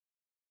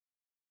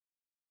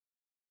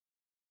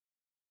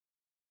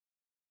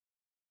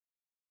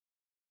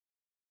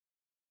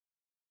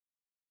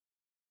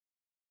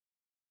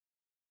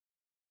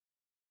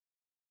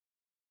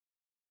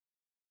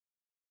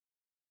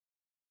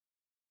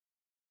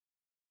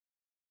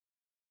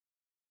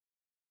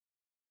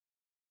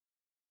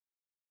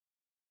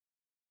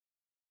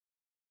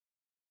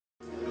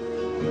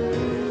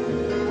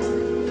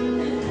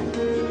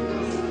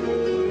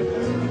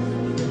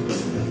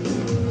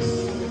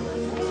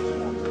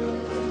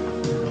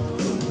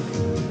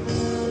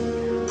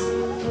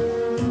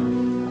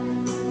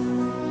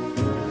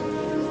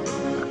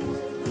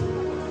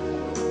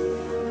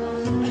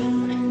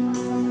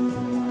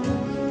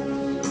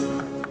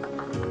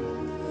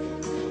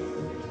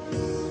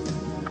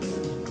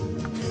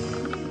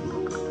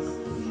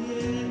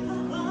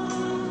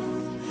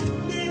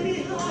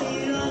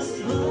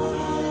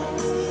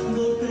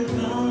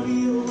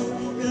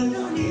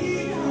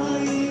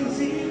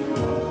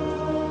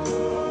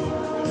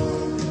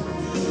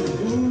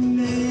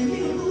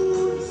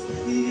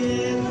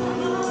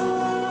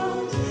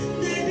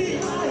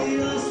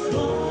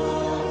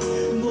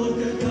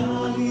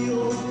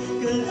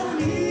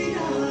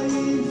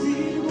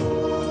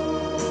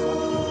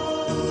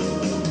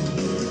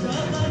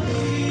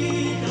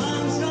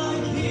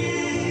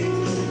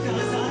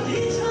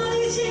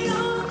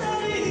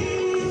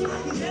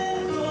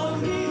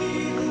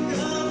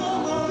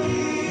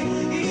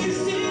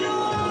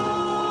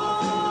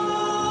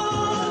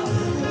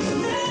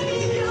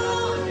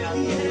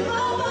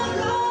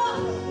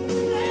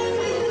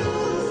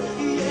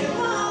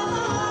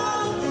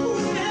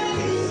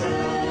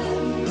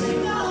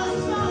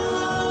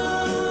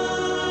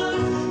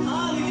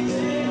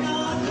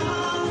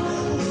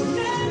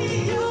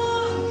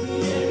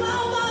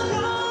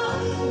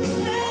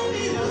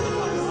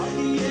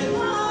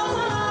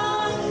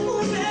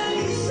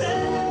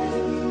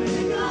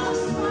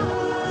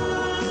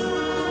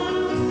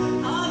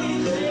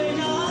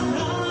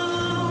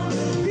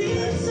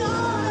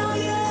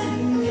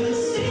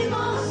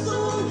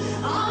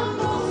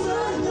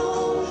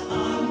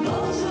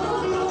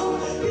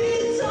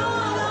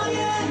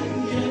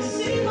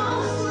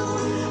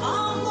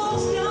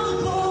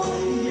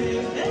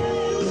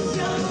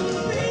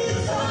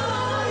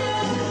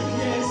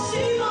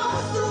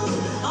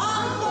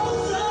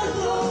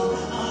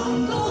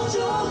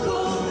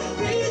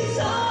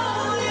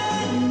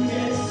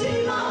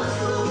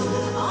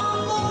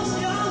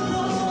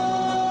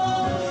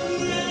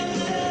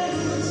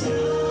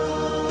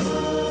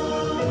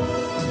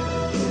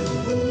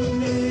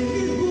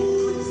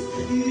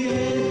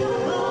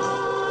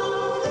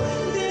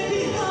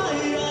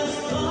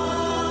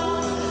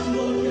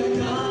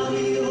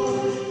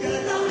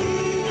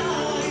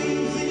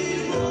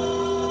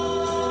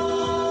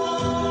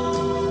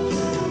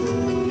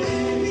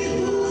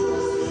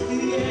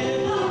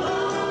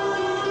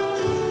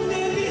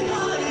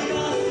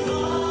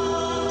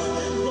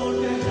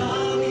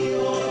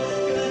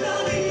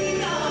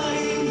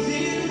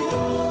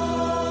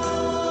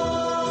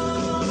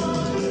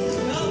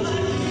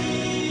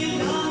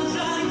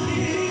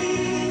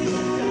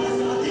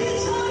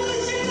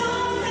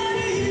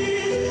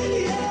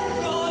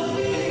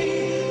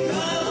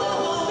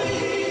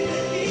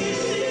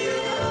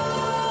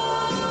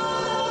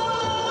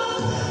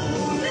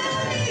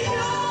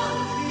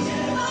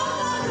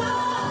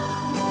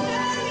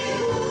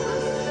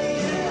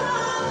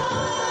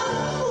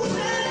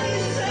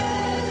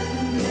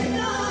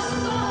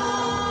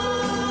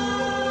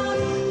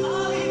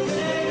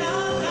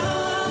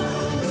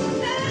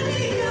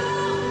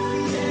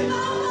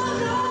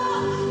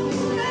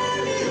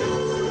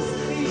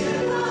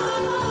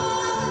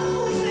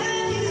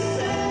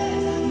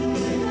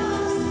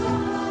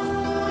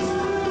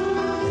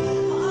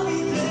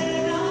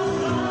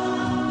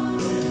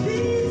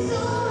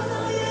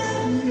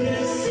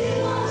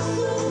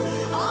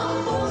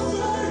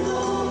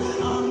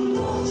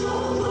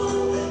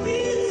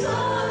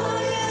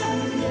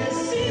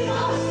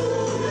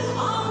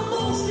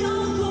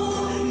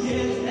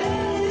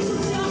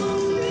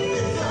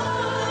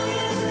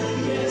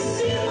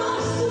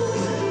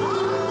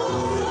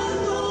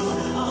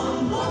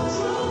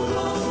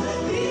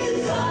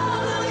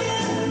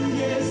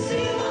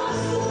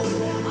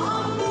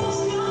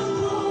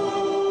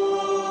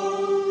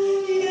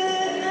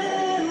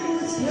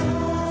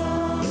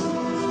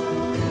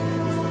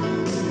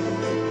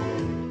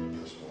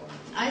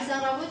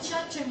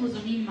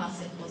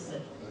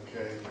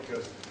Okay,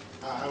 because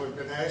I've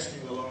been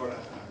asking the Lord,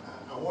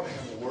 I want to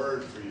have a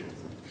word for you.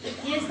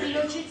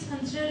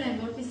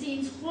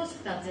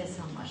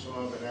 So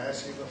I've been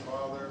asking the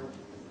Father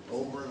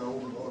over and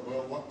over, Lord,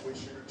 well, what we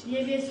share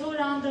today.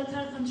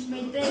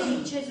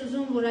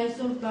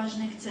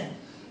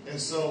 And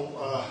so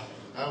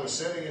I was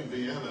sitting in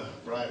Vienna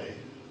Friday,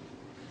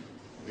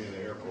 being in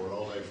the airport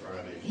all day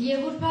Friday.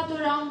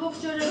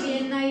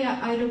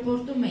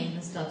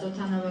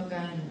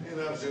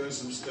 And I was doing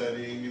some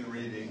studying and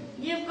reading.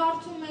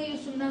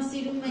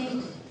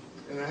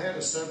 And I had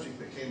a subject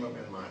that came up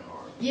in my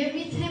heart.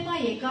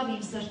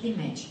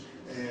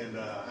 And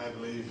I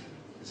believe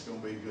it's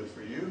going to be good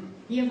for you.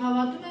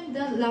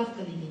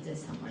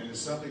 And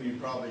it's something you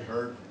probably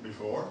heard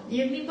before.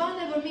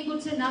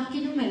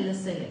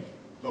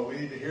 But we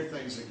need to hear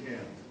things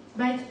again.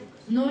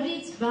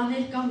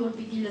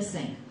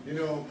 You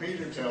know,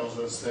 Peter tells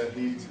us that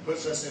he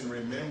puts us in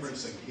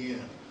remembrance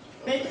again.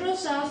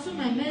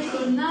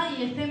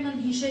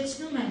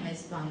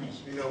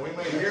 You know, we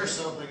may hear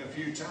something a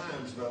few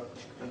times, but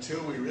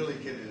until we really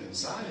get it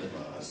inside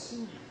of us,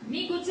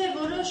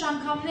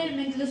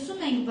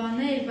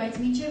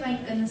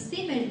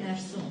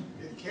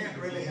 it can't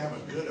really have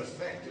a good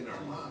effect in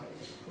our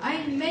lives.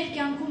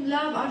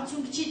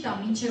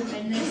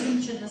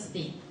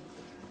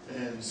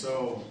 And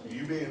so,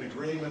 you be in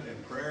agreement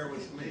and prayer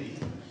with me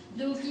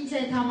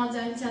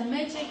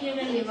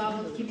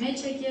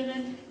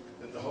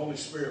that the Holy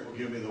Spirit will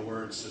give me the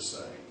words to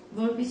say.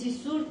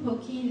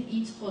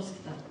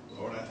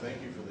 Lord, I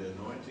thank you for the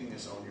anointing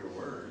that's on your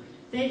word.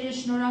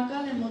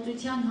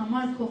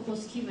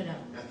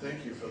 I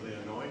thank you for the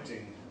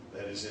anointing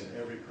that is in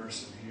every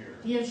person here.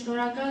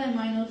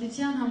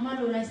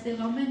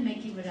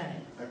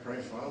 I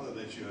pray, Father,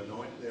 that you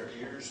anoint their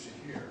ears to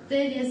hear.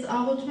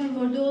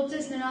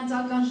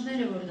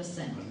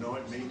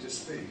 Anoint me to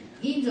speak.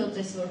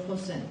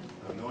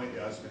 Anoint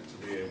your husband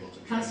to be able to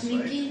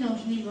translate.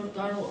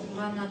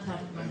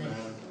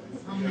 Amen.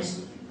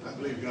 Yes, I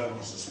believe God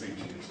wants to speak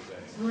to you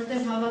today.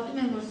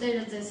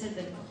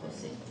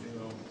 You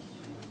know,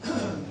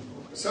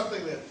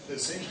 something that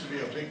seems to be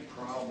a big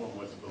problem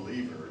with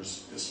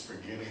believers is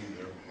forgetting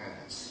their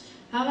past.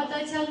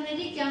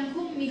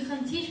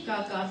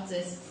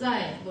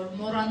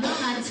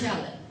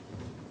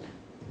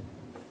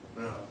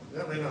 Now,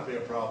 that may not be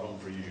a problem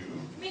for you,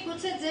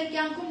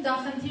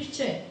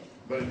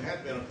 but it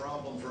had been a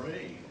problem for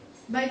me.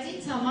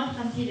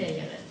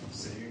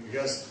 See,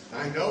 because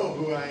I know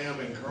who I am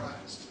in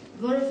Christ.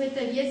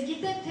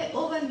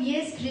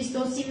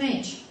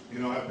 You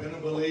know, I've been a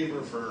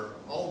believer for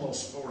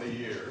almost 40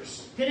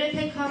 years.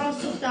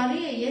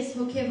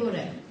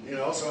 You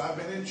know, so I've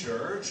been in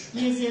church.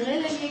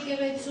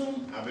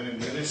 I've been in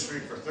ministry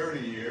for 30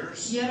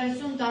 years.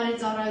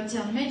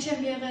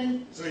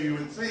 So you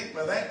would think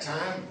by that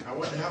time I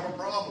wouldn't have a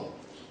problem.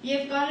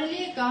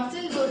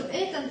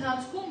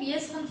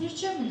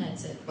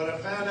 But I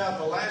found out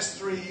the last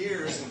 3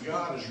 years that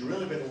God has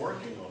really been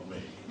working on me.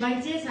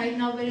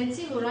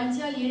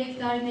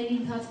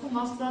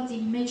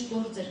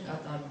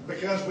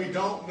 Because we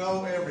don't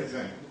know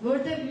everything.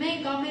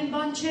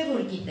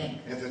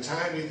 At the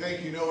time you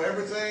think you know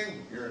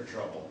everything, you're in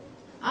trouble.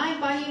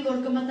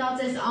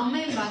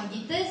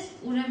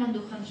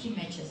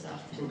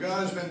 So God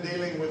has been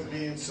dealing with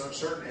me in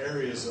certain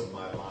areas of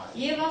my life.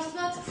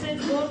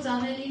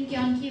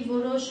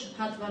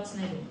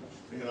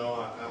 You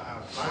know,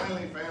 I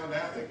finally found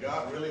out that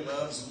God really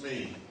loves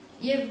me.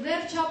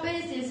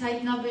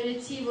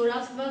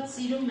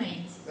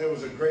 There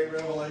was a great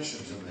revelation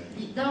to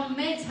me.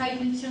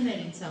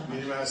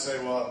 You might say,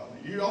 well,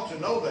 you ought to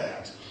know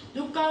that.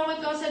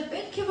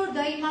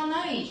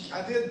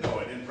 I did know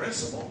it in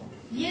principle.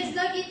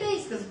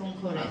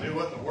 I knew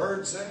what the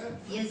word said.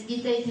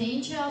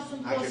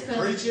 I could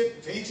preach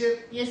it, teach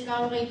it.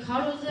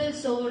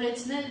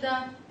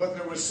 But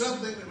there was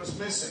something that was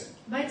missing.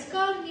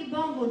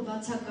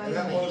 And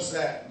that was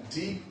that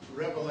deep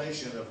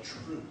revelation of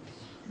truth.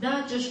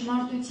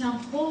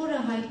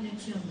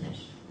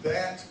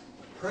 That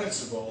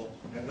principle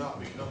had not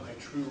become a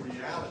true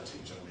reality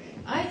to me.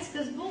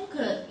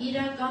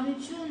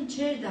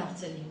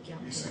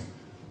 You say,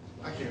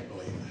 I can't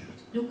believe that.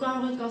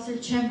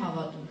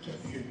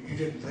 You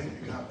didn't think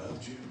that God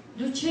loved you?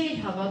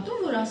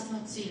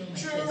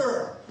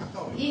 Sure.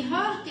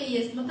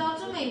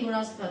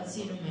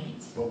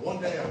 But one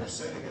day I was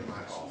sitting in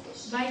my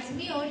office.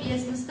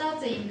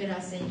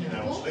 And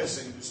I was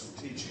listening to some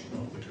teaching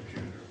on the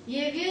computer.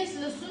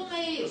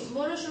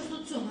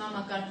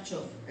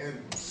 And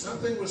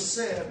something was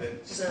said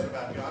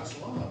about God's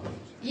love.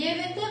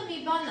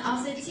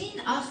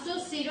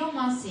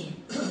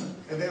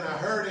 And then I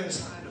heard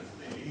inside of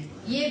me,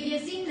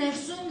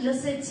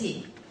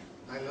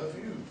 I love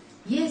you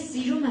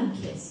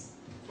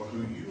for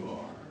who you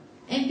are.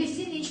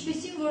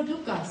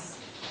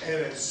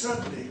 And then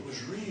suddenly it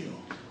was real.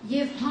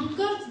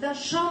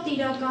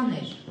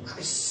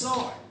 I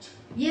saw it.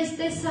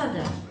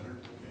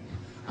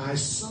 I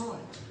saw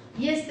it.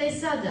 Ես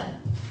տեսա դա.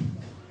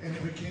 And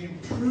it became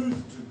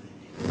truth to me.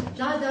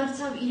 Դա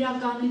դարձավ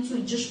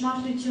իրականություն,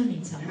 ճշմարտություն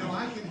ինձ You know,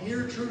 համար. I can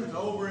hear truth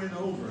over and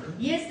over.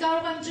 Ես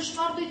կարող եմ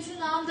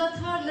ճշմարտությունը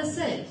անդադար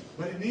լսել,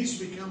 But it needs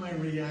to become a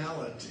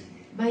reality.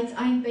 բայց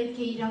այն պետք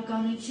է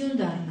իրականություն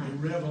դառնա, A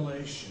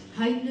revelation.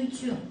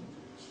 հայտնություն.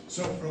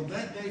 So from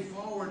that day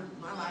forward,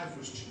 my life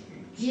was changed.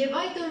 Եվ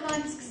այդ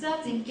օրվանից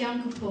սկսած իմ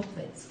կյանքը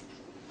փոխվեց.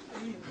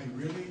 I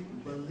really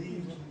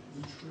believed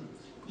the truth.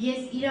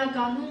 Ես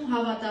իրականում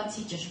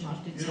հավատացի You know,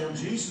 ճշմարտությանը.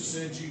 Jesus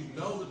said you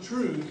know the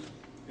truth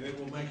and it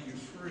will make you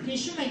free.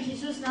 Հիշում եք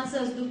Հիսուսն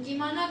ասաց դուք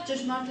կիմանաք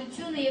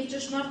ճշմարտությունը եւ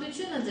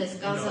ճշմարտությունը ձեզ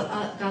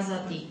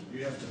կազատի։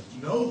 You have to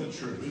know the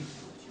truth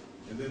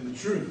and then the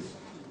truth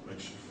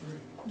makes you free.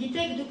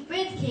 Գիտեք դուք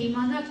պետք է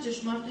իմանաք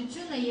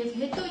ճշմարտությունը եւ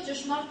հետո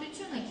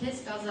ճշմարտությունը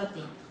քեզ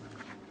կազատի։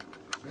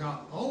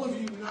 Now, all of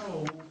you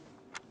know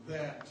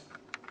that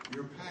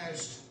your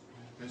past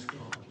has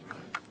gone,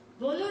 right?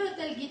 Բոլորդ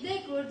էլ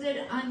գիտեք որ ձեր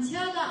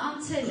անցյալը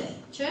անցել է,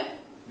 չէ՞։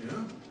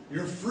 Yeah?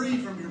 You're free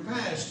from your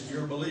past if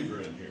you're a believer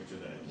in here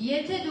today.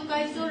 Եթե դուք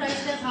այսօր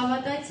այստեղ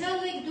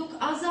հավատացյալ եք, դուք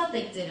ազատ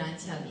եք ձեր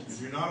անցյալից։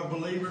 If you're not a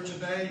believer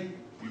today,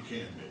 you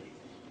can be.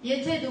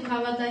 Եթե դուք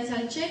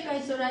հավատացյալ չեք,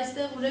 այսօր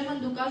այստեղ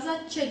ուրեմն դուք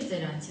ազատ չեք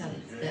ձեր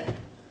անցյալից դեռ։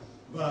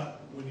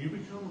 But when you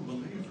become a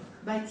believer,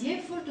 Բայց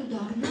երբ որ դու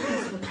դառնում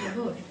ես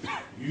հոգևոր,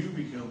 you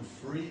become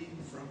free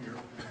from your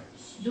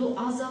past. դու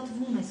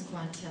ազատվում ես քո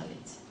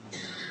անցյալից։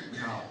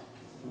 Now,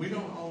 we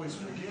don't always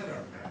forget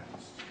our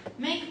past,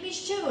 Մենք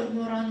միշտ չէ որ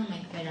մոռանում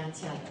ենք մեր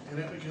անցյալը։ and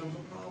that becomes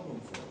a problem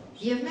for us.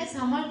 Եվ մեզ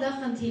համար դա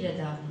խնդիր է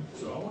դառնում։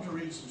 So I want to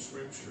read some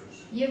scriptures,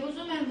 Եվ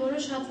ուզում եմ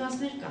որոշ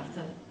հատվածներ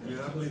կարդալ։ and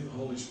I believe the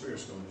Holy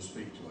Spirit's going to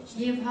speak to us.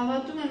 Եվ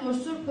հավատում եմ որ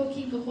Սուրբ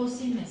Հոգին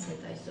կխոսի մեզ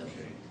հետ այսօր։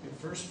 Okay, in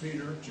 1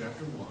 Peter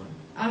chapter 1,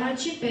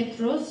 Առաջի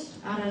Պետրոս,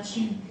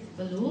 առաջին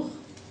գլուխ,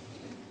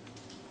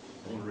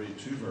 I want to read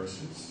two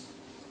verses.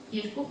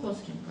 երկու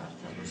խոսք եմ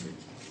կարդալ։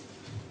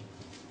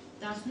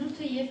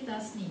 18 եւ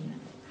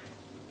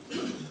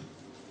 19։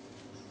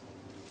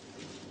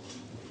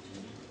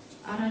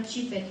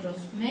 Առաջի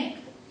Պետրոս 1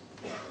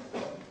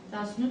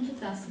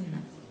 18-19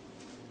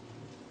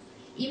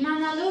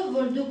 Իմանալով,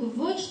 որ դուք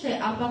ոչ թե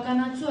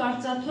ապականացու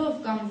արծաթով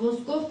կամ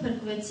ոսկով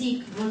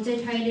փրկվեցիք, որ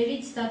ձեր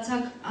հայրերից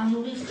ստացաք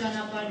անուղիղ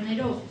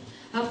ճանապարհներով,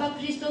 հապա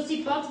Քրիստոսի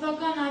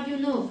պատվական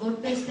արյունով,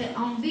 որպես թե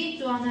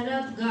անվիճ ու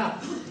անարատ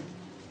գաղ,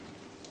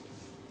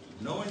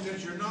 Knowing that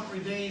you're not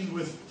redeemed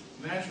with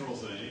natural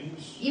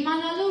things,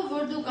 իմանալով,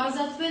 որ դուք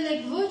ազատվել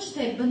եք ոչ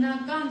թե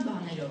բնական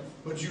բաներով,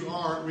 but you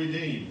are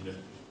redeemed.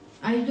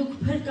 այլ դուք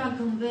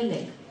փրկագնվել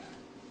եք,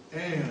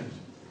 And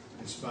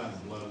it's by the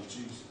blood of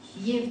Jesus.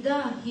 եւ դա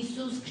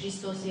Հիսուս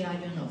Քրիստոսի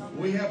արյունով։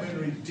 We have been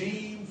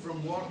redeemed from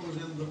what was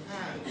in the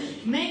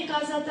past. Մենք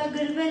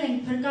ազատագրվել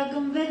ենք,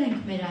 փրկագնվել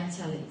ենք մեր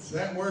անցյալից։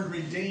 That word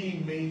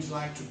redeemed means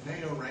like to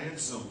pay a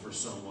ransom for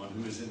someone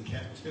who is in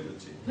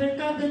captivity.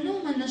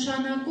 Փրկագնումը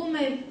նշանակում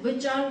է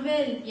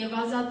վճարվել եւ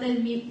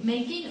ազատել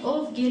մեկին,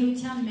 ով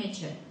գերության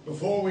մեջ է։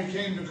 Before we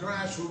came to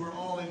Christ, we were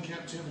all in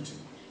captivity.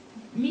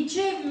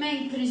 Մինչև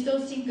մենք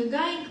Քրիստոսին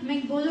կգայինք,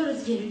 մենք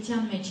բոլորս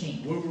գերության մեջ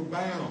էինք։ We were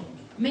bound.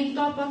 Մենք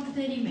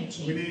կապանքների մեջ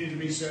We էինք։ needed to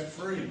be set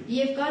free.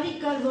 Եվ կարիք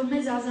կար, որ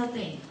մեզ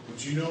ազատեին։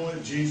 But you know what?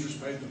 Jesus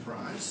paid the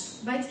price.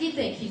 Բայց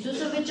գիտեք,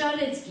 Հիսուսը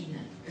վճարեց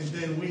գինը։ And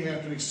then we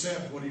have to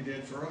accept what he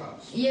did for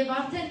us. Եվ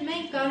արդեն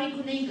մենք կարիք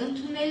ունենք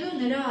ընդունելու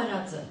նրա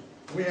արածը։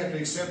 We have to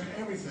accept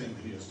everything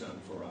that he has done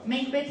for us.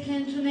 Մենք պետք է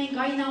ընդունենք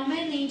այն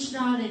ամենը, ինչ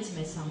նա արեց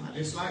մեզ համար։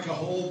 It's like a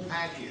whole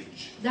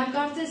package. Դա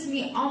կարծես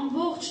մի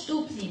ամբողջ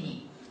տուփ լինի։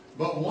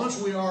 But once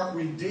we are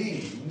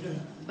redeemed,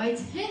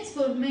 Բայց հենց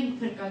որ մենք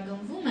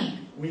փրկագնվում ենք,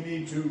 we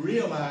need to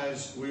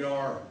realize we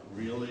are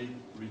really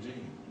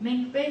redeemed.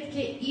 մենք պետք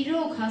է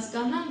իրոք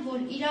հասկանանք,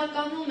 որ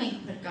իրականում ենք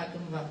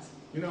փրկագնված։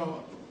 You know,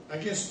 I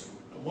guess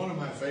one of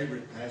my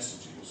favorite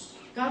passages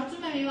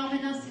Կարծում եմ իմ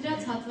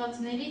ամենասիրած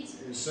հատվածներից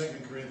is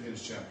 2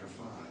 Corinthians chapter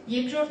 5,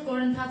 Երկրորդ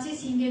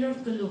Կորինթացիս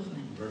 5-րդ գլուխն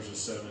է։ verses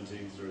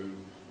 17 through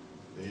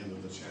the end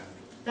of the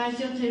chapter.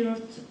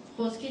 17-րդ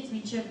խոսքից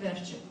մինչև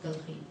վերջը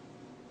գլխի։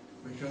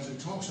 Because it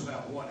talks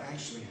about what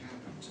actually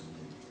happened to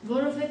me.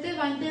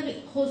 Որովհետև այնտեղ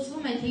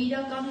խոսվում է, թե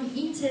իրականում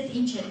ինձ հետ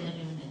ինչ է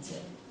տեղի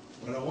ունեցել։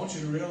 But I want you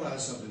to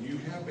realize something. You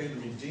have been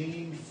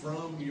redeemed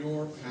from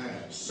your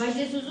past. Բայց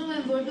ես ուզում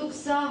եմ, որ դուք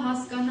սա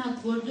հասկանաք,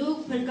 որ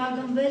դուք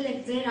փրկագնվել եք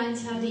ձեր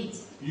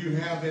անցյալից։ You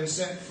have been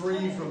set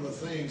free from the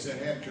things that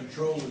had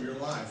control of your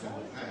life in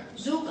the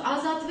past. Դուք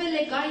ազատվել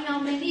եք այն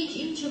ամենից,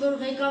 ինչը որ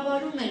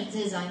ղեկավարում էր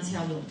ձեզ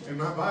անցյալում։ And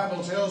my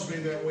Bible tells me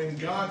that when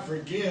God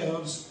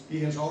forgives,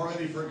 he has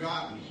already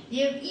forgotten.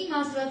 Եվ իմ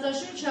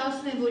Աստվածաշունչը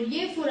ասում է, որ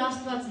երբ որ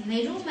Աստված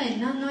ներում է,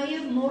 նա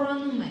նաև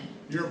մոռանում է։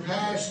 Your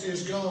past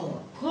is gone.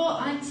 Քո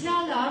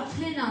անցյալը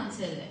արդեն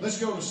անցել է։ Let's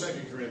go to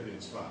 2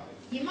 Corinthians 5.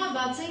 Հիմա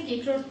բացենք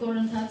Երկրորդ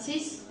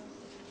Կորինթացիս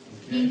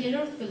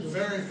 5-րդ գլուխ։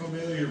 Very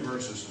familiar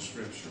verses of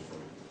scripture for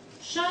you.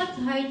 Շատ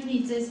հայտնի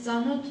ձեզ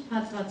ծանոթ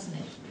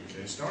հատվածներ։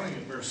 Okay, starting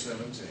at verse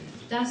 17.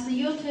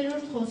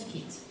 17-րդ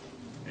խոսքից։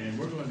 And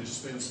we're going to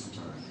spend some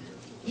time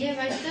here.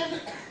 Եվ այստեղ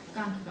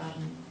կանք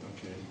կառնենք։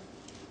 Okay.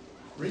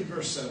 Read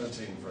verse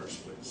 17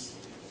 first, please.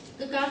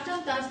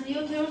 Կկարդամ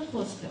 17-րդ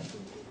խոսքը։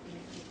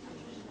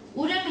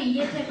 Ուրեմն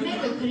եթե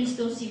մեկը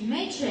Քրիստոսի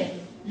մեջ է,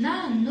 նա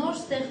նոր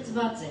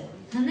ստեղծված է։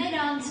 Հները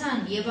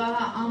անցան եւ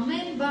ահա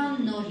ամեն բան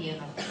նոր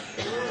եղավ։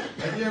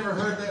 Have you ever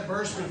heard that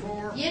verse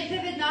before?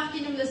 Երբևէ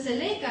նախկինում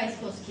լսել եք այս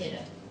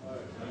խոսքերը։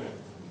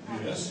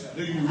 Yes.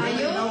 Do you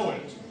really know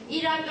it?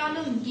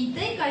 Իրականում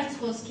գիտեք այս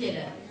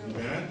խոսքերը։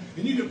 Amen.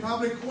 And you could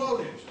probably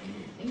quote it.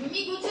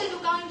 Միգուցե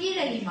դուք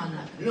անգիրել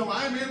իմանաք։ You know,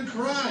 I'm in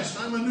Christ.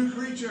 I'm a new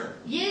creature.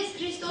 Ես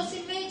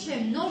Քրիստոսի մեջ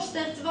եմ, նոր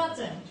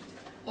ստեղծված եմ։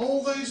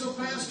 All things have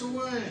passed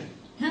away.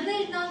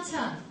 Հներն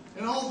անցան։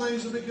 And all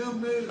things have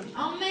become new.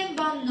 Ամեն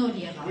բան նոր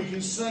եղավ։ We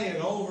can say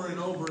it over and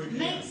over again.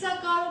 Մենք սա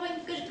կարող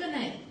ենք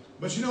կրկնել։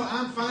 But you know,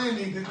 I'm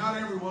finding that not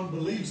everyone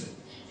believes it.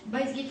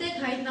 Բայց գիտեք,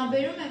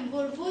 հայտնաբերում եմ,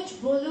 որ ոչ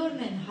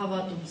բոլորն են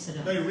հավատում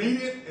սրան։ They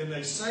read it and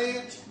they say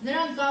it.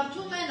 Նրանք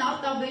կարդում են,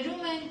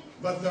 արտաբերում են,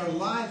 but their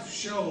life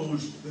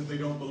shows that they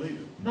don't believe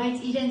it.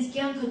 Բայց իրենց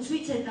կյանքը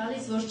ցույց է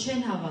տալիս, որ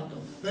չեն հավատում։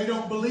 They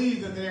don't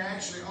believe that they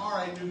actually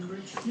are a new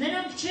creature.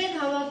 Նրանք չեն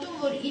հավատում,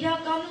 որ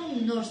իրականում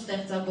նոր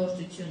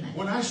ստեղծագործություն է։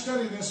 When I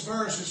study this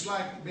verse, it's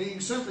like being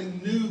something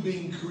new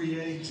being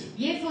created.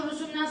 Երբ որ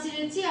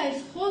ուսումնասիրեցի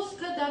այս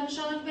խոսքը, դա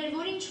նշանակում էր,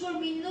 որ ինչ-որ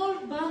մի նոր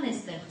բան է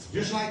ստեղծվում։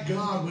 Just like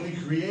God when He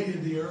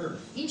created the earth.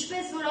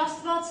 Ինչպես որ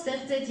Աստված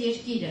ստեղծեց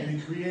երկիրը։ And He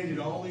created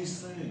all these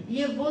things.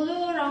 Եվ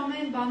բոլոր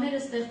ամեն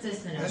բաները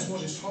ստեղծեց Նրան։ That's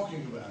what He's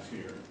talking about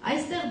here.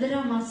 Այստեղ դրա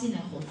մասին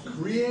է խոսում։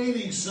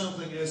 Creating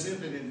something as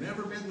if it had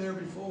never been there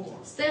before.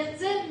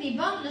 Ստեղծել մի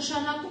բան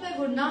նշանակում է,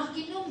 որ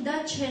նախկինում դա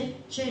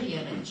չէր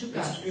եղել,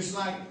 չկար։ It's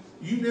like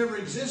you never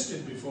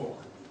existed before.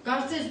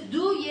 Կարծես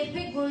դու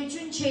երբեք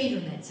գոյություն չէիր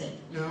ունեցել։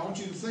 Now I want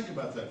you to think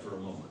about that for a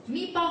moment.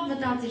 Մի պահ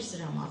մտածիր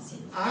սրա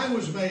մասին։ I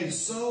was made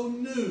so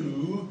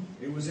new,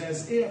 it was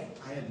as if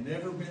I had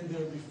never been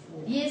there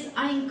before. Ես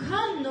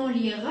այնքան նոր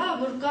եղա,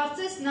 որ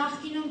կարծես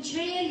նախկինում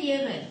չէի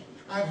եղել։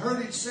 I've heard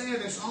it said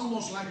it's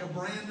almost like a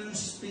brand new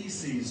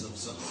species of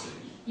something.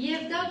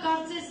 Եվ դա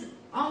կարծես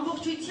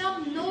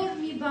ամբողջությամբ նոր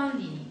մի բան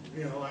լինի։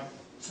 You know, like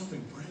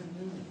something brand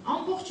new.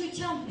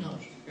 Ամբողջությամբ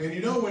նոր։ And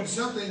you know when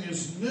something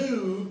is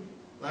new,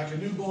 like a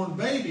newborn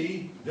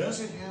baby, does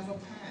it have a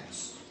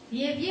past?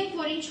 Եվ երբ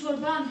որ ինչ-որ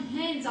բան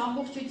հենց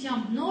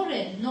ամբողջությամբ նոր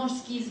է, նոր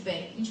սկիզբ է,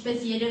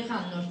 ինչպես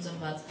երեխան նոր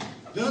ծնված,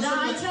 դա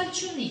անցյալ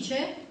չունի,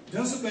 չէ՞։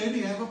 Does a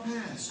baby have a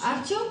past?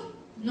 Արդյոք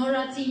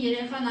նորածին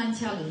երեխան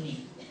անցյալ ունի։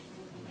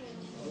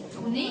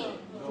 Ունի։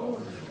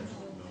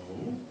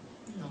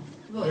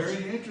 No.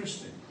 Very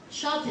interesting.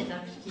 Շատ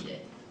հետաքրքիր է։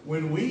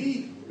 When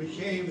we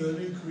became the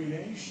new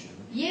creation,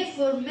 Երբ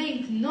որ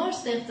մենք նոր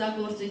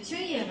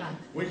ստեղծագործություն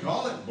եղանք, we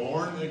call it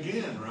born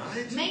again,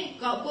 right? Մենք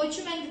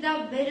կոչում ենք դա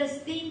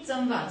վերստին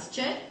ծնված,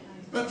 չէ՞։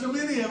 But to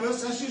many of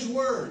us, that's just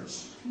words.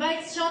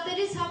 Բայց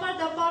շատերիս համար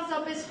դա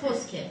պարզապես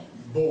խոսք է։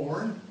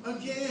 Born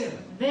again.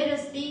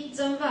 Վերստին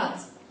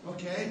ծնված։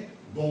 Okay,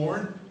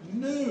 born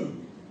new.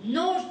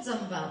 Նոր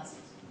ծնված։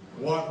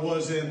 What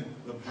was in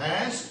the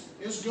past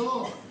is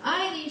gone.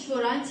 Այն ինչ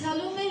որ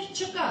անցյալում էր,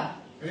 չկա։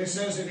 And it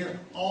says in here,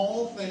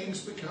 all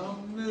things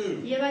become new.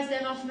 Եվ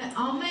այստեղ ասում է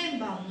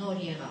ամեն բան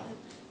նոր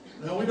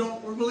եղավ։ Now we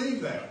don't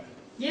believe that.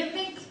 Եվ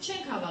մենք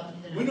չենք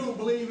հավատում We դրան։ don't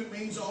believe it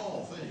means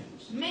all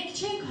things. Մենք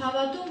չենք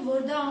հավատում,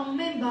 որ դա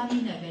ամեն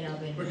բանին է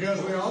վերաբերում։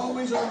 Because we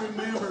always are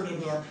remembered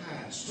of our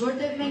past.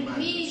 Որտեղ մենք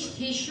միշտ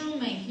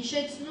հիշում ենք,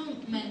 հիշեցնում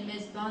են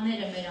մեզ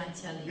բաները մեր You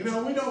անցյալից։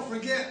 know, we don't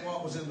forget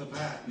what was in the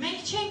past.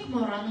 Մենք չենք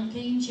մոռանում,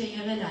 թե ինչ է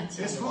եղել It's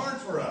անցյալում։ hard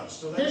for us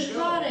to let it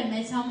Դժվար go. է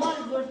մեզ համար,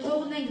 որ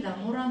թողնենք դա,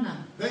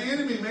 մոռանանք։ The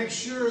enemy makes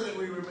sure that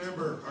we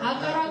remember our past.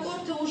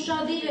 Հակառակորդը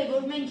ուշադիր է,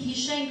 որ մենք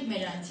հիշենք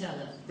մեր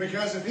անցյալը։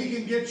 Because if he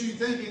can get you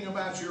thinking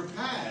about your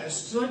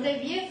past,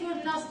 Որտեւ երբ որ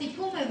նա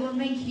ստիպում է, որ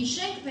մենք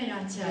հիշենք մեր he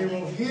անցյալը,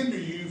 will hinder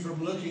you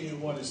from looking at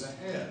what is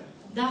ahead.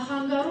 դա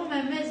խանգարում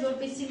է մեզ,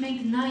 որպեսզի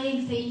մենք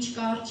նայենք, թե ինչ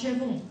կա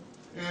առջևում։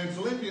 In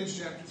Philippians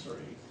chapter 3,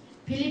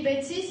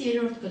 Փիլիպեցիս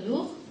 3-րդ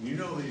գլուխ, you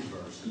know these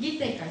verses.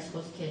 գիտեք այս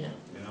խոսքերը։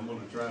 And I'm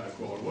going to try to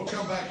quote it. We'll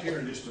come back here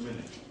in just a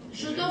minute.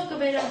 Շուտով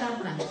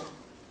կվերադառնանք։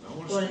 I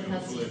want us to go to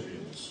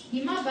Philippians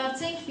Հիմա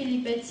բացենք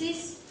Փիլիպեցիս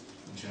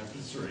chapter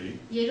 3.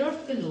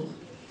 3-րդ գլուխ։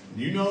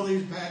 You know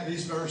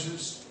these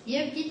verses.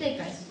 Եվ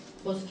գիտեք այս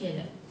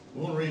խոսքերը։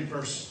 We'll read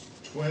verse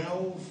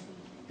 12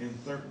 and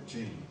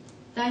 13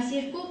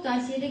 12,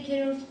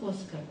 13-րդ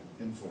խոսքը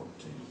and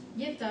 14.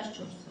 եւ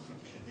 14-ը։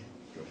 Okay,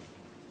 good.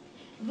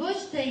 Ոչ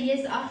թե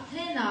ես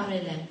արդեն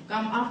առել եմ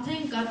կամ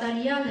արդեն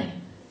կատարյալ եմ,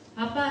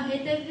 ապա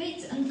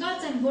հետևից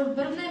ընկած եմ, որ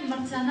բռնեմ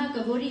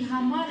մրցանակը, որի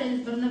համար էլ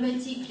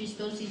բռնվեցի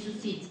Քրիստոս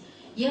Հիսուսից։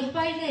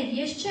 Եղբայրներ,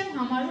 ես չեմ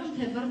համարում,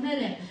 թե բռնել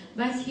եմ,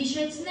 բայց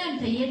հիշեցնեմ,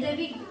 թե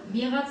ետևի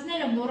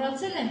եղածները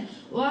մոռացել եմ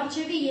ու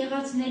առջևի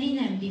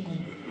եղածներին եմ դիմում։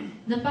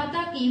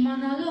 Նպատակը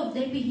իմանալով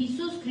դեպի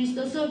Հիսուս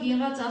Քրիստոսով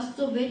եղած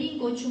Աստծո վերին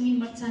կոչումի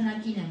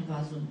մրցանակին եմ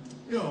վազում։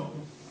 You know,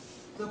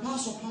 the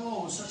Apostle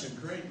Paul was such a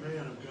great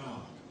man of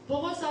God.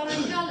 Պողոս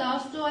առաքյալը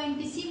Աստծո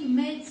այնպիսի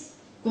մեծ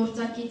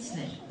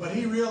գործակիցն էր, But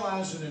he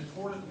realized an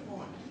important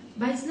point.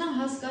 բայց նա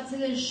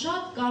հասկացել էր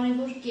շատ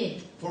կարևոր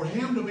կետ, For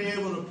him to be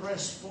able to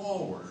press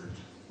forward,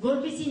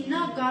 որպեսզի նա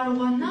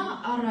կարողանա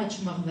առաջ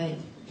մղվել։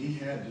 He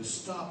had to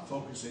stop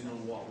focusing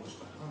on what was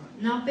behind.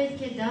 Նա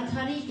պետք է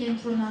դադարի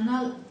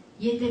կենտրոնանալ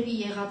ետևի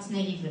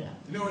եղածների վրա։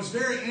 You know, it's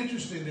very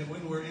interesting that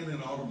when we're in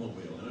an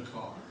automobile, in a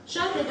car,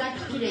 Շատ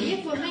հետաքրքիր է,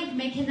 երբ որ մենք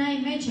մեքենայի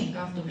մեջ ենք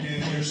and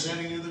ավտոմեքենայում, you're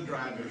sitting in the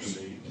driver's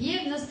seat,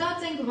 եւ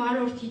նստած ենք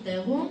վարորդի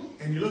տեղում,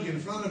 and you look in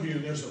front of you,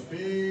 and there's a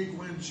big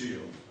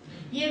windshield.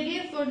 եւ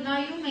երբ որ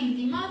նայում ենք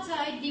դիմացը,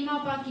 այդ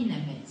դիմապակին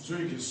է մեծ։ So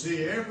you can see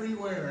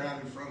everywhere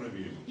out in front of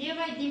you.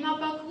 Եվ այդ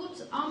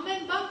դիմապակուց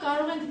ամեն բան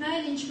կարող ենք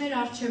նայել ինչ մեր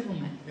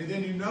առջևում է։ And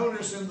then you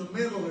notice in the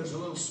middle there's a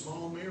little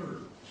small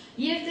mirror.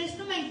 Եվ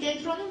տեսնում ենք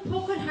կենտրոնում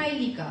փոքր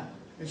հայլի կա։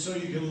 And so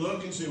you can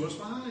look and see what's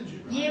behind you.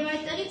 Եվ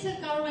Right? այդտեղից էլ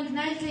կարող ենք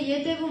նայել թե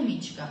ետևում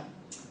ինչ կա։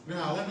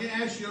 Now, let me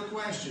ask you a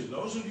question.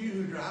 Those of you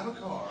who drive a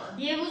car,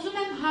 Եվ ուզում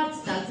եմ հարց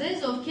տալ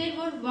ձեզ, ովքեր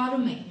որ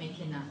վարում եք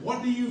մեքենա։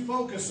 what do you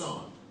focus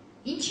on?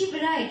 Ինչի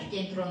վրա եք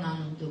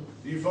կենտրոնանում դուք։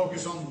 Do you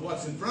focus on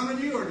what's in front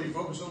of you, or do you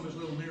focus on this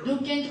little mirror?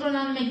 Դուք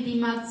կենտրոնանում եք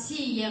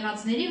դիմացի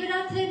եղածների վրա,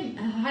 թե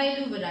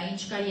հայլու վրա,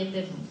 ինչ կա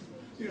ետևում։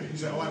 You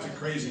say, oh, that's a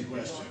crazy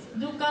question.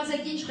 Դուք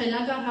կասեք ինչ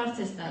խելագար հարց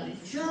ես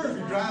տալիս։ Sure, if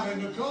you're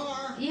driving a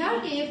car.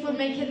 Իհարկե, երբ որ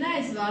մեքենա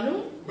ես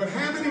վարում, But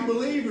how many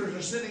believers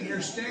are sitting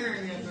here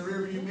staring at the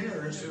rearview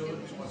mirror and saying,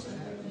 what's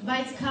ahead?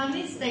 բայց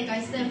քանից եք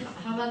այստեղ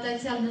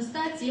հավատացյալ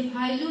նստած եւ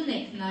հայլուն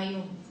եք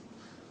նայում,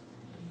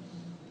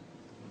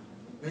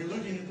 They're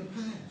looking at the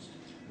past.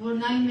 որ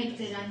նայում եք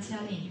ձեր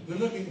անցյալին, They're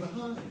looking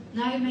behind.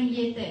 նայում են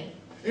ետև։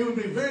 It would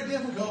be very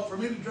difficult for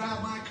me to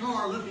drive my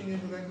car looking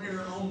into that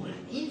mirror only.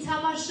 Ինձ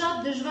համար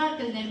շատ դժվար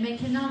կլներ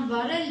մեքենան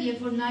վարել,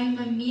 երբ որ նայում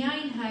եմ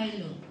միայն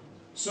հայելուն։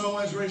 So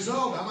as a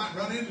result, I might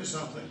run into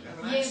something, have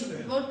an Եվ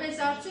accident.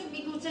 որպես արդյունք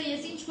միգուցե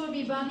ես ինչ որ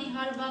մի բանի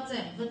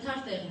հարվածեմ, վթար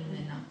տեղի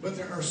ունենա։ But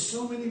there are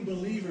so many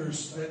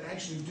believers that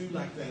actually do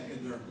like that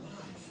in their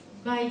life.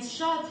 Բայց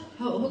շատ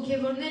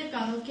հոգևորներ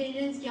կան, ովքեր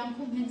իրենց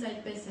կյանքում հենց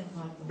այդպես են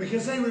վարվում։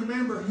 Because they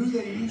remember who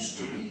they used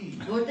to be.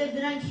 Որտեղ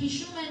դրանք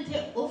հիշում են,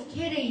 թե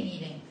ովքեր էին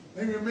իրենք։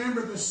 They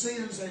remember the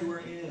sins they were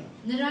in.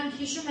 Նրանք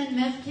հիշում են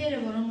մեղքերը,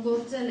 որոնք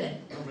գործել են։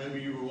 Or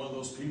maybe you were one of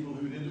those people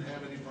who didn't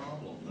have any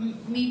problem.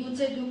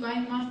 Միգուցե դուք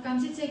այն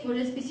մարդկանցից եք, որ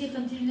այսպիսի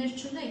խնդիրներ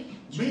չունեք։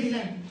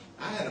 Me,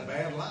 I had a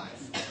bad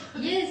life.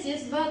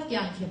 Ես վատ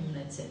կյանք եմ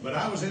ունեցել։ But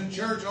I was in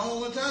church all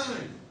the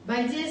time.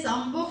 Բայց ես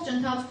ամբողջ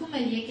ընթացքում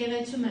էլ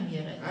եկեղեցում եմ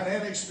եղել։ I'd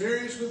had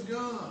experience with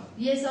God.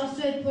 Ես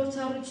Աստծո հետ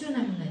փորձառություն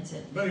եմ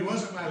ունեցել։ But He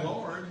wasn't my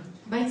Lord.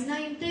 Բայց նա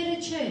իմ Տերը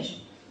չէր,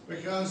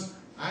 Because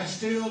I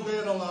still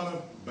did a lot of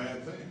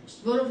bad things.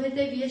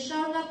 որովհետև ես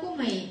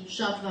շարունակում էի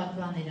շատ վատ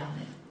բաներ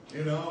անել։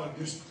 You know,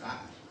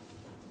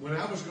 when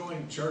I was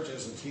going to church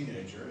as a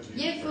teenager, as a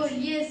young Երբ որ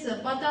person,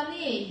 ես պատանի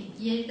էի,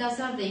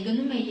 երիտասարդ էի,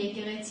 գնում էի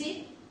եկեղեցի,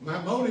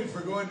 my motive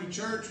for going to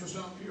church was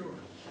not pure.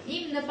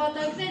 իմ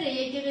նպատակները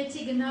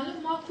եկեղեցի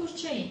գնալու մաքուր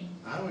չէին։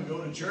 I would go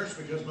to church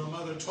because my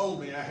mother told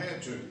me I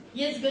had to.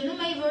 Ես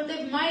գնում էի,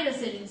 որտեղ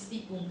մայրս էր ինձ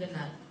ստիպում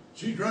գնալ։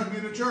 She drugged me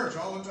to church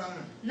all the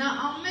time. Նա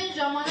ամեն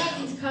ժամանակ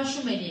ինձ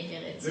քաշում էր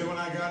եկեղեցի։ Then when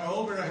I got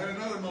older, I had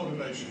another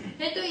motivation.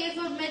 Հետո երբ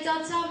որ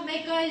մեծացա,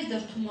 մեկ այլ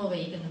դրթումով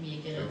էի գնում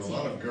There were a եկեղեցի։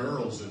 lot of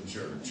girls in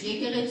church.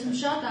 Եկեղեցում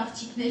շատ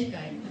աղջիկներ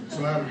կային։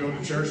 So I would go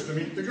to church to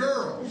meet the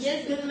girls.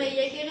 Ես գնում էի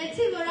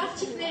եկեղեցի, որ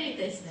աղջիկների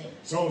տեսնեի։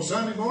 So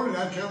Sunday morning,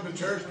 I'd come to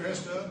church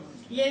dressed up,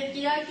 Եվ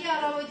Կիրակի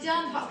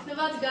առավոտյան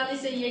հագնված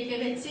գալիս էի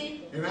եկեղեցի,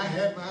 and I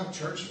had my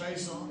church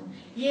face on.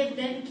 եւ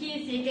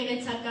դեմքից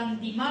եկեղեցական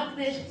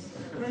դիմակներ։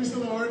 Praise the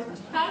Lord.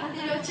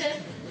 Տիրոջը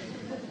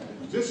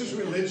Just as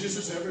religious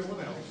as everyone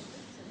else.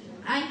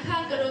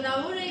 այնքան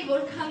կրոնավոր էի,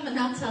 որքան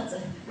մնացածը։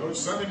 Go to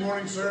Sunday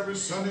morning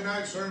service, Sunday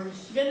night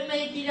service. Գնում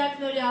էի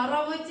Կիրակնօրի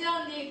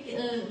առավոտյան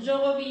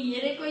ժողովի,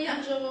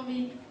 երեկոյան ժողովի։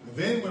 And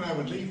then when I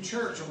would leave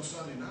church on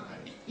Sunday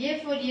night,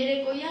 Երբ որ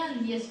երեկոյան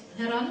ես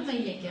հեռանում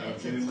էի I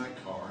would get in եկեղեցից, my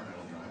car and I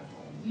would drive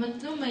home.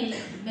 մտնում էի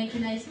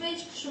մեքենայից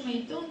մեջ, քշում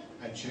էի տուն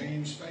I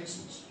changed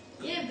faces.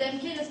 եւ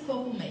դեմքերս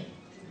փոխում էի։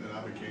 Then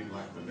I became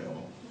like the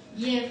devil.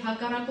 Եվ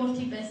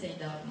հակառակորդի պես էի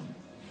դառնում։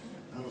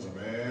 I was a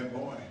bad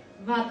boy.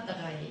 Վատ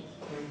տղա էի։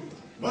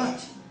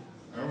 But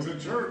I was in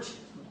church.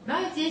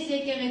 Բայց ես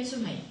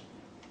եկեղեցում էի։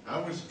 I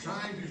was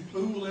trying to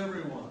fool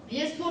everyone.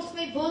 Ես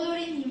փորձում էի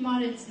բոլորին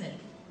հիմարեցնել,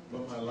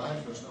 But my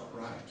life was not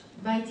right.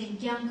 բայց իմ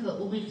կյանքը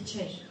ուղիղ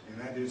չէր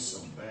And I did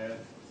some bad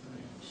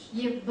things.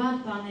 եւ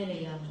վատ բաներ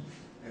էի անում։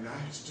 And I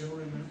still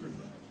remember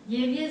them.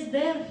 Եվ ես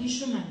դեռ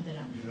հիշում եմ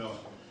դրանք։ You know,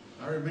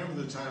 I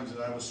remember the times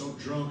that I was so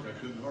drunk I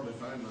couldn't hardly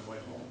find my way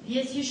home.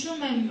 Ես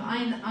հիշում եմ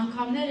այն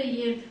անգամները,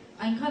 երբ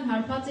այնքան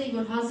հարբած էի,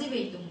 որ հազիվ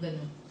էի տուն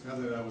գնում։ Now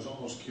that I was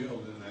almost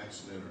killed in an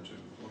accident or two,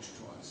 once or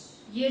twice.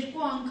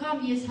 Երկու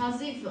անգամ ես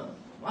հազիվ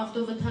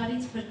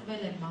ավտովթարից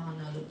փրկվել եմ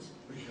մահանալուց,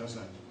 Because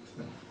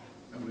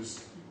I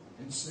was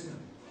in sin.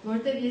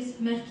 որտեղ ես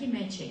մեղքի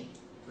մեջ էի։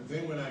 But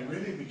then when I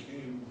really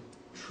became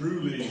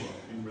truly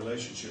in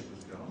relationship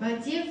with God,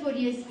 Բայց երբ որ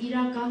ես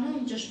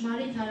իրականում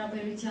ճշմարիտ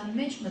հարաբերության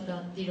մեջ մտա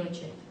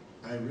Տիրոջ հետ,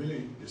 I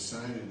really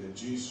decided that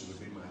Jesus would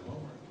be my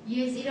Lord.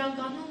 ես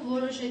իրականում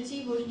որոշեցի,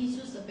 որ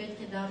Հիսուսը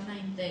պետք է դառնա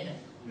իմ Տերը։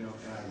 You know,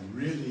 and I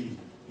really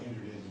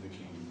entered into the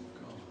kingdom of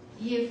God.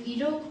 Եվ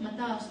իրոք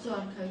մտա Աստծո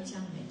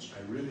արքայության մեջ։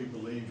 I really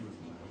believed with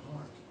my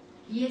heart.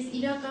 Ես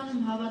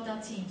իրականում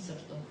հավատացի իմ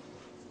սրտով.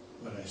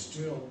 But I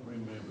still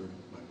remember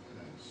my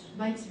past.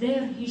 Բայց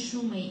դեռ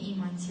հիշում էի իմ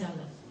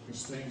անցյալը.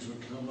 Because things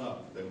would come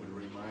up that would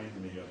remind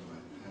me of my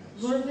past.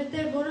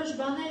 Որովհետև որոշ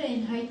բաներ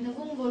էին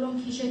հայտնվում,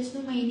 որոնք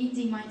հիշեցնում էին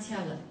ինձ իմ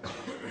անցյալը.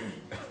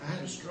 I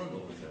had a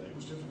struggle with that. It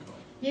was difficult.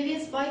 Եվ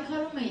ես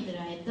պայքարում էի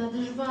դրա հետ, դա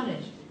դժվար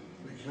էր.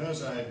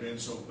 Because I had been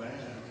so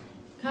bad.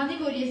 Քանի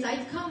որ ես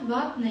այդքան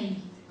վատն էի.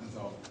 I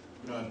thought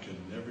God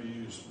could never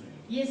use me.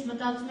 Ես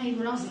մտածում էի,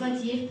 որ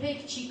Աստված երբեք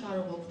չի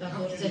կարող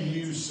օգտագործել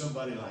ինձ.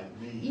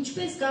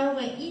 Ինչպես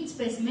կարող է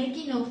ինձպես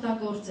մեկին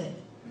օգտագործել։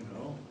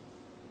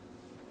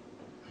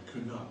 I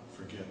could not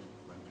forget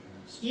my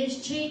past. Ես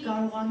չէի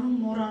կարողանում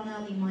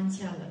մոռանալ իմ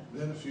անցյալը։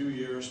 Then a few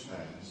years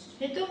passed.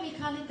 Հետո մի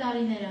քանի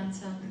տարիներ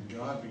անցան։ And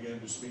God began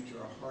to speak to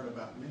our heart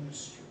about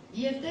ministry.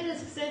 Եվ Տերը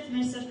սկսեց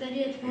մեր սրտերի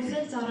հետ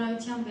խոսել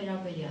ծառայության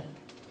վերաբերյալ։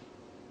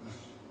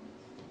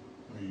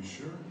 Are you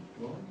sure,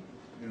 Lord?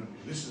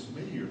 This is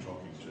me you're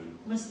talking to.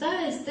 Վստահ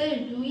ես, Տեր,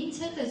 դու ինձ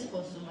հետ ես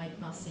խոսում այդ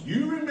մասին։ You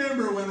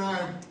remember when I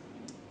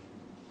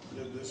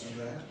did this and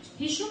that?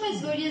 Հիշում ես,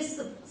 որ ես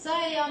սա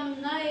էի անում,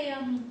 նա էի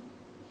անում։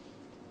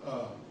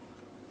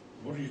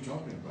 What are you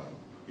talking about?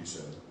 He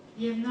said.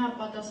 Եվ նա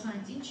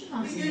պատասխանեց, ինչի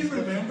մասին You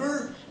remember?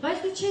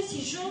 Բայց դու չես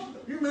հիշում։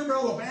 You remember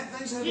all the bad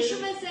things I did?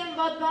 Հիշում ես այն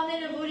վատ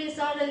բաները, որ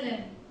ես արել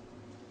եմ։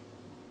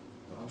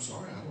 I'm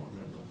sorry, I don't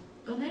remember.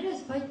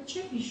 Կներես, բայց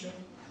չեմ հիշում։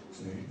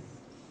 See?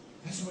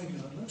 That's the way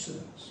God looks at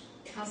us.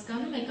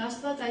 Հասկանում եք,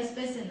 Աստված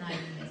այսպես է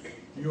նայում մեզ։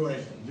 You're a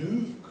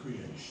new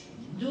creation.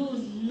 Դու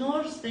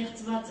նոր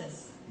ստեղծված ես։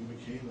 You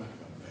became like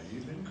a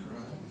babe in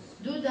Christ.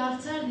 Դու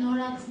դարձար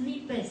նորածնի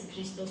պես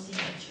Քրիստոսի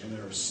մեջ։ And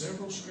there are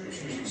several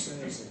scriptures that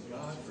says that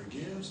God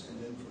forgives and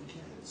then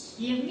forgets.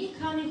 Եվ մի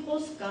քանի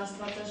խոսք կա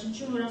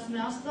Աստվածաշնչում, որ ասում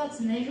է Աստված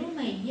ներում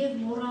է եւ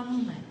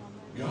մոռանում է։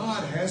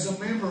 God has a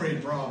memory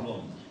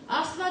problem.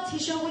 Աստված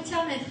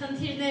հիշողության հետ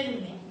խնդիրներ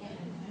ունի։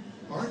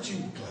 Aren't you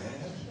glad?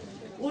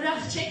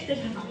 Ուրախ չեք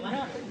դրա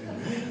համար։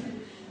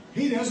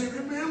 He doesn't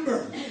remember.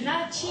 Նա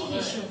չի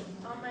հիշում։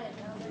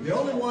 The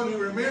only one who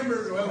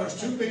remembers, well, there's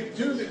two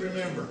that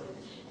remember.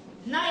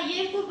 Նա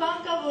երկու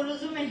բան կա, որ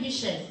ուզում է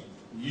հիշել։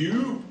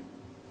 You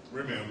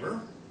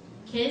remember.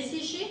 Քեզ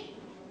հիշի։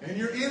 And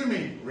your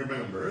enemy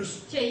remembers.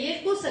 Չէ,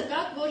 երկուսը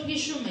կա, որ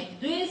հիշում եք։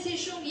 Դու ես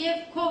հիշում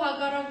եւ քո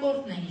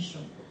հակառակորդն է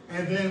հիշում։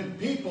 And then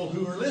people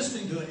who are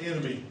listening to the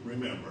enemy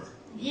remember.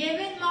 Եվ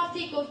այն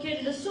մարդիկ,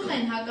 ովքեր լսում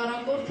են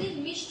հակառակորդին,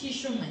 միշտ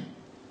հիշում են։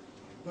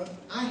 But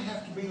I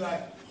have to be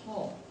like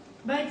Paul.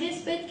 Բայց ես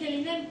պետք է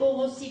լինեմ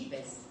Պողոսի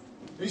պես։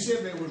 He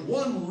said there was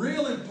one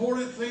real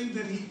important thing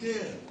that he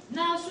did.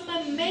 Նա ասում է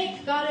մեկ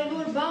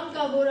կարևոր բան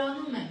կա, որ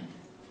անում եմ։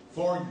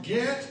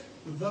 Forget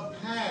the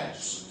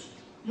past.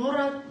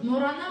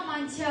 Մոռանամ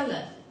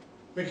անցյալը։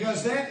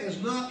 Because that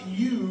is not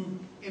you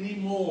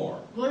anymore.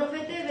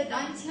 Որովհետև այդ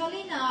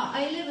անցյալին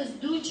այլևս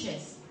դու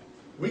չես։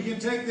 We can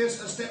take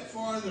this a step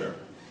farther.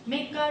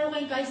 Մենք կարող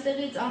ենք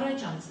այստեղից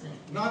առաջ անցնել։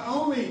 Not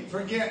only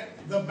forget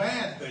the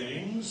bad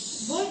things,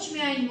 ոչ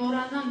միայն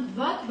մոռանանք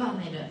վատ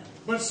բաները,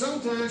 but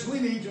sometimes we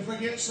need to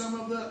forget some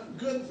of the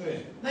good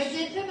things. բայց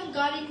երբեմն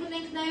կարիք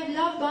ունենք նաև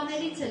լավ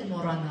բաներից էլ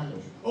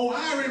մոռանալու։ Oh,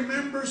 I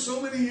remember so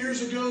many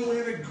years ago we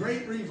had a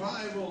great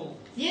revival.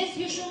 Ես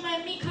հիշում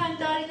եմ մի քանի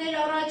տարիներ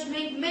առաջ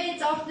մենք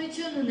մեծ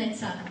արթնություն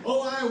ունեցանք։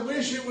 Oh, I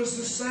wish it was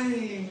the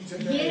same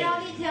today.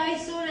 Երանի թե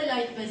այսօր էլ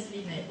այդպես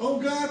լիներ։ Oh,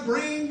 God,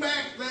 bring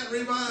back that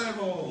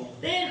revival.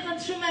 Տեր,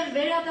 խնդրում եմ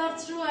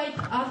վերադարձրու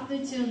այդ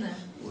արթնությունը։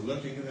 We're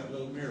looking in that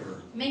little mirror.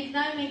 Մենք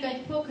նայում ենք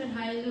այդ փոքր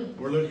հայելուն։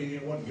 We're looking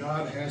at what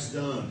God has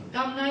done.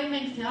 Կամ նայում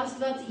ենք թե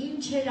Աստված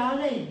ինչ էր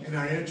արել։ And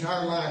our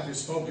entire life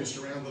is focused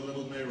around the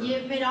little mirror.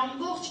 Եվ մեր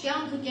ամբողջ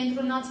կյանքը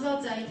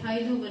կենտրոնացված է այդ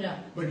հայելու վրա։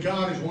 But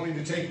God is wanting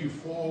to take you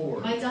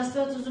forward. Բայց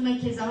Աստված ուզում է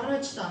քեզ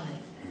առաջ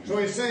տանել։ So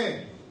he's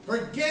saying,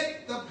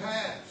 forget the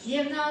past.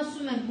 Եվ նա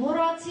ասում է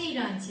մոռացի իր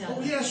անցյալը։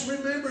 Oh yes,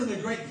 remember the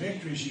great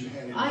victories you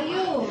had in your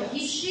Այո, life.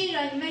 հիշիր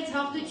այն մեծ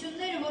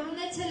հաղթությունները, որ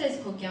ունեցել ես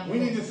քո We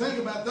need կյանքում։ to think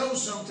about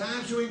those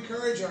sometimes to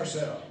encourage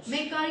ourselves.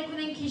 Մենք կարիք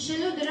ունենք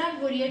հիշելու դրանք,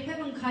 որ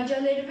երբեմն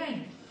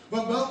քաջալերվենք։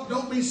 But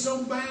don't be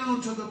so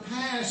bound to the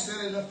past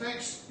that it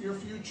affects your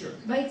future.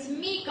 Բայց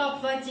մի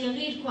կապված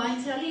եղիր քո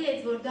անցյալի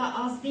հետ, որ դա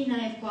ազդի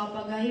նաև քո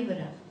ապագայի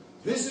վրա։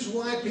 This is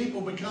why people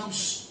become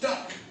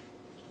stuck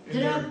in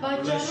Դրա their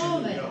պատճառով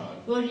relationship է, with God.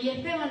 որ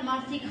երբեմն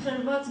մարդիկ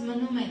խրված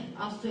մնում են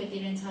Աստծո հետ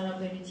իրենց They're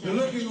հարաբերության։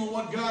 looking at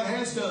what God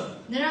has done.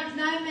 Նրանք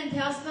նայում են,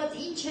 թե Աստված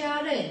ինչ է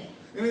արել։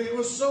 And it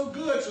was so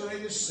good, so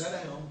they just sat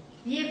down.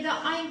 Եվ դա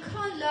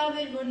այնքան լավ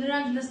էր, որ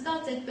նրանք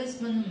նստած այդպես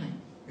մնում են։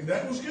 And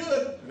that was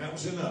good, and that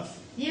was enough.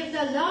 Եվ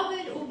դա լավ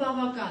էր ու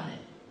բավական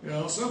էր։ You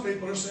know, some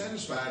people are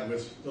satisfied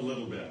with a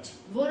little bit.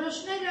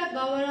 Որոշները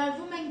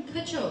բավարարվում են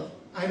քչով։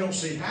 I don't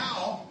see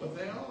how, but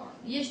they are.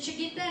 Ես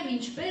չգիտեմ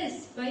ինչպես,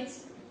 բայց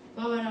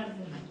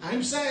բավարարվում են։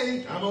 I'm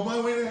saved. I'm on my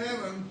way to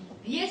heaven.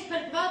 Ես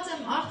փրկված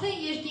եմ, արդեն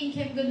երկինք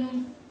եմ գնում։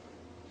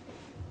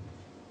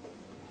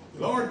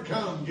 Lord,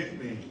 come get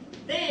me.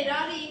 Տեր,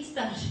 արի ինձ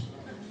տար։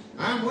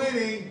 I'm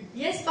waiting.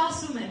 Ես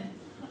սպասում եմ։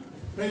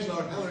 Praise the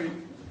Lord. Hallelujah.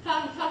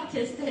 Փառք, փառք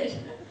քեզ, Տեր։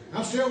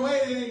 I'm still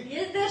waiting.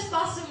 Ես դեռ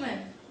սպասում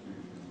եմ։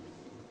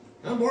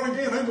 I'm born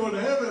again, I'm going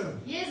to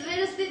heaven. Ես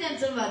վերստին եմ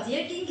ծնված,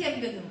 երկինք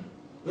եմ գնում։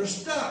 They're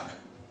stuck.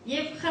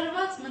 Եվ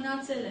խրված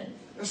մնացել են։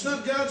 That's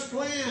not God's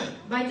plan.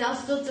 Բայց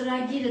Աստծո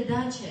ծրագիրը դա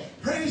չէ։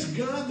 Praise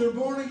God, they're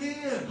born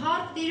again.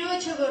 Հարկ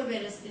Տիրոջը որ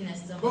վերստին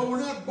ես ծնված։ But we're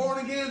not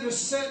born again to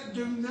sit and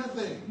do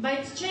nothing.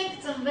 Բայց չենք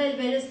ծնվել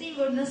վերստին,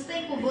 որ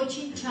նստենք ու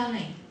ոչինչ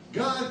չանենք։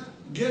 God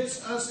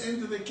gets us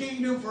into the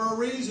kingdom for a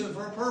reason,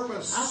 for a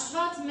purpose.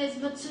 Աստված մեզ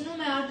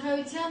մտցնում է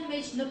արքայության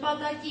մեջ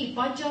նպատակի,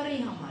 պատճառի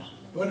համար։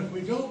 But if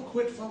we don't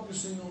quit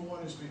focusing on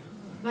what is behind,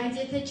 Բայց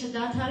եթե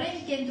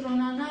չդադարենք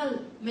կենտրոնանալ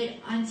մեր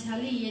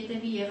անցյալի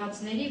ետևի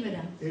եղածների վրա,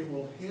 it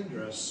will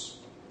hinder us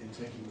in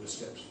taking the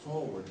steps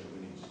forward that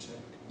we need to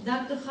take. դա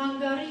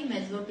կխանգարի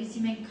մեզ,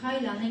 որպեսզի մենք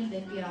քայլ անենք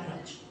դեպի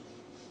առաջ։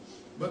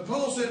 But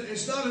Paul said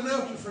it's not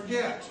enough to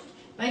forget.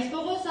 Բայց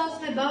Պողոս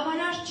ասում է,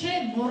 բավարար չէ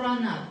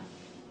մոռանալ։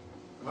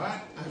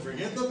 Right? I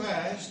forget the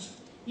past.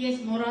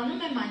 Ես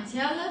մոռանում եմ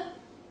անցյալը,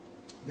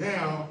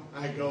 Now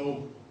I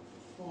go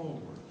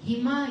forward.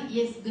 հիմա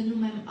ես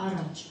գնում եմ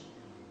առաջ։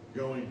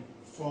 Going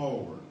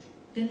forward.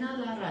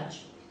 Գնալ առաջ։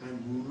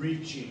 I'm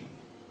reaching.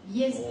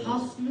 Ես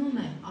հասնում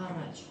եմ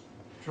առաջ։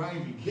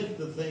 Trying to get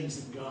the things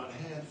that God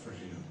had for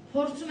you.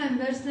 Փորձում եմ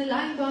վերցնել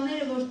այն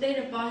բաները, որ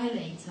Տերը պահել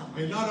է ինձ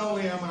համար։ And not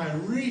only am I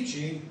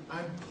reaching,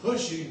 I'm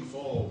pushing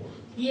forward.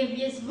 Եվ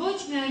ես ոչ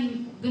միայն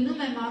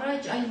գնում եմ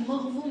առաջ, այլ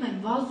մղվում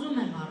եմ, վազում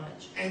եմ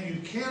առաջ։ And you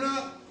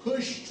cannot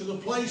push to the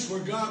place where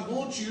God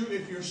wants you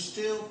if you're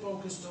still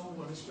focused on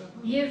what is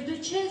behind. Եվ դու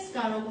չես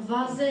կարող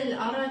վազել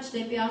առաջ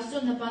դեպի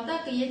Աստծո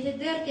նպատակը, եթե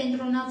դեռ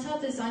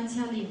կենտրոնացած ես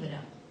անցյալի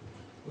վրա։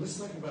 Let's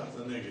think about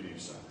the negative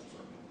side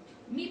for a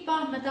minute. Մի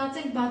պահ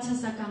մտածենք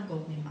բացասական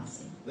կողմի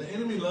մասին։ The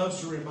enemy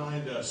loves to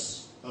remind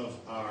us of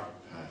our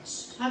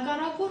past.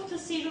 Հակառակորդը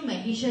սիրում է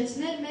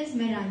հիշեցնել մեզ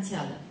մեր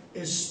անցյալը։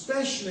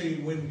 Especially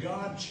when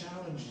God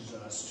challenges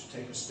us to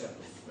take a step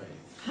of faith.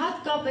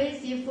 Հատկապես,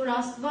 երբ որ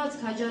Աստված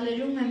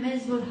քաջալերում է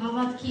մեզ, որ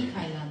հավատքի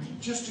քայլ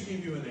անենք։ Just to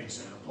give you an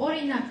example.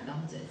 Օրինակ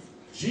տամ ձեզ։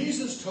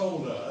 Jesus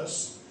told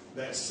us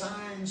that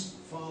signs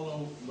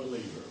follow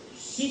believers.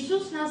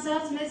 Հիսուսն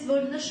ասաց մեզ,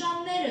 որ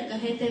նշանները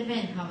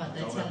կհետևեն Mark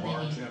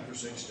հավատացյալներին։ chapter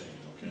 16.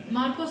 Okay.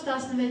 Մարկոս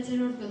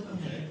 16-րդ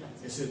գլխում է։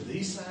 It said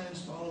these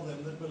signs follow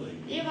them that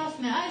believe. Եվ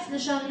ասում է, այս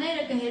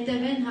նշանները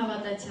կհետևեն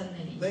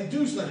հավատացյալներին։ They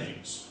do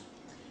things.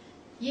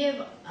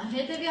 Եվ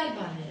հետևյալ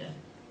բաները։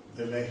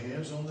 They lay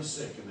hands on the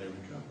sick and they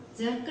recover.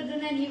 Ձեռք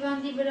կդնեն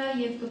հիվանդի վրա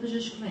եւ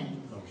կբժշկվեն։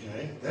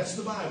 Okay, that's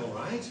the Bible,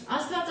 right?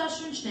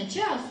 Աստվածաշունչն է,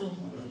 չի ասում։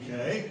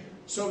 Okay,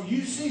 so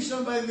you see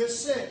somebody that's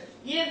sick.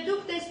 Եվ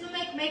դուք տեսնում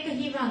եք մեկը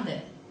հիվանդ է։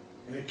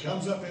 And it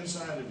comes up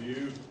inside of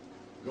you,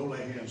 go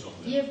lay hands on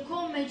them. Եվ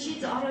քո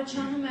մեջից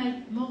առաջանում է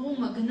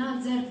մղումը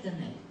գնալ ձեռք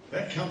դնել։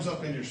 That comes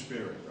up in your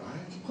spirit,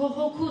 right? Քո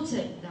հոգուց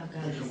է դա The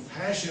գալիս։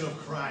 compassion of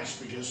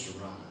Christ begins to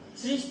rise.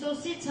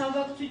 Քրիստոսի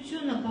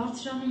ցավակցությունը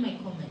բարձրանում է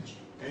քո մեջ։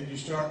 And you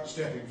start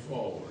stepping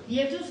forward.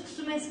 Եվ դու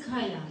սկսում ես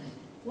քայլ անել։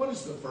 What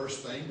is the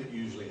first thing that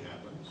usually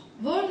happens?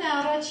 Որն է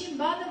առաջին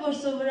բանը, որ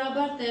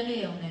սովորաբար տեղի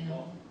է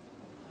ունենում։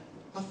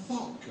 A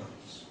thought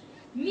comes.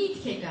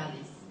 Միտք է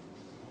գալիս։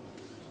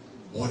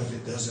 What if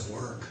it doesn't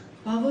work?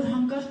 Բա որ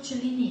հանկարծ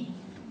չլինի։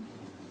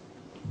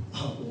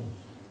 Oh,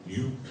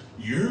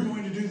 you're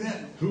going to do that?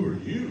 Who are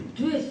you?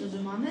 Դու ես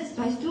ուզում անես,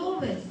 բայց դու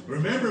ով ես։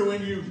 Remember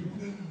when you...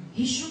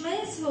 Հիշում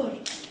ես որ։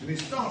 And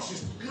these thoughts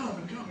just come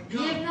and come and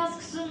Եվ come. նա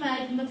սկսում է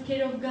այդ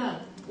մտքերով գալ։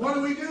 What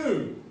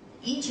do?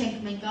 Ինչ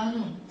ենք մենք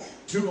անում։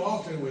 Too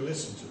often we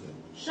listen to them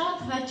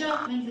Շատ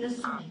հաճախ մենք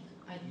լսում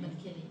ենք այդ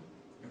մտքերին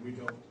and we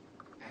don't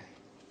act.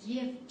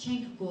 եւ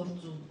չենք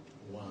գործում։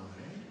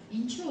 Why?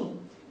 Ինչու՞։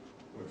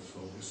 We're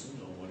focusing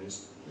on what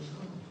is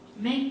behind.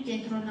 Մենք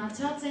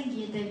կենտրոնացած ենք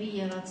ետևի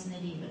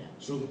եղածների վրա։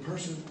 So the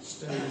person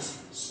stays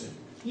sick.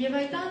 Եվ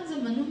այդ անձը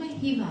մնում է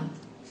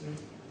հիվանդ։ See?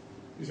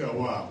 You say,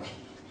 wow.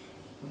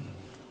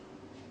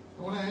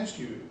 I want to ask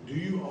you, do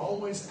you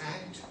always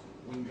act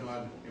when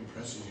God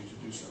impresses you to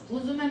do something?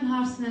 Ուզում եմ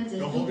հարցնել ձեզ։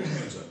 Don't hold your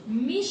hands up.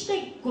 Միշտ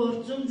եք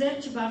գործում, ձեր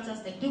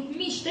չբարձրացնեք։ Դուք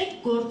միշտ եք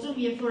գործում,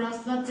 երբ որ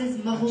Աստված ձեզ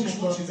մղում է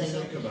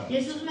գործելու։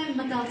 Ես ուզում եմ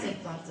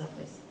մտածեք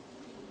պարզապես։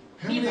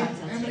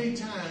 How many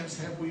times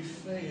have we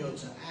failed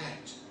to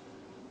act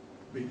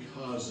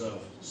because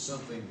of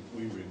something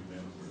we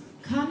remember?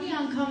 Քանի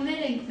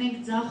անգամներ ենք մենք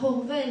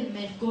ձախողվել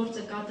մեր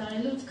գործը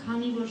կատարելուց,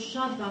 քանի որ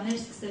շատ բաներ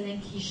սկսել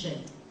ենք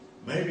հիշել։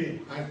 Maybe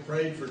I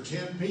prayed for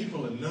 10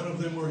 people and none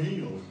of them were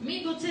healed.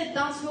 Միգուցե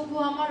 10 հոգու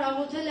համար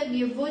աղոթել եմ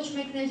եւ ոչ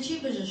մեկն էլ չի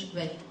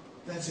բժշկվել։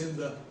 That's in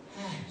the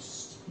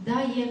past.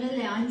 Դա եղել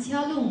է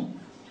անցյալում։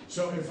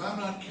 So if I'm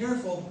not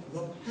careful,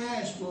 the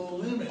past will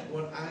limit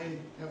what I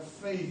have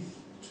faith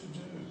to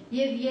do.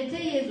 Եվ եթե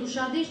ես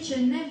ուշադիր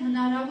չլինեմ,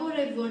 հնարավոր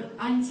է որ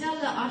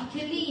անցյալը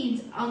արգելի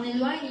ինձ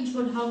անելու այն, ինչ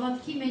որ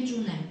հավատքի մեջ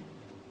ունեմ։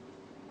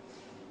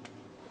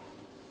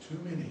 Too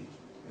many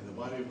in the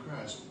body of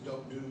Christ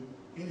don't do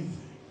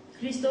anything.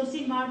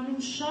 Քրիստոսի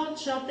մարմնում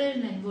շատ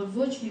շատերն են, որ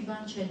ոչ մի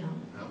բան չեն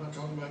անում։ I'm not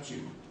talking about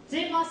you.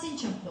 Ձեր մասին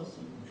չեմ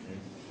խոսում, Okay?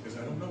 Because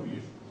I don't know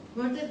you.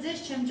 որտեղ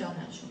ձեզ չեմ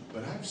ճանաչում։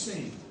 But I've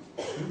seen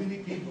too many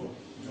people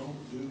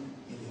don't do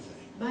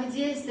anything. Բայց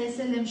ես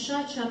տեսել եմ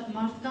շատ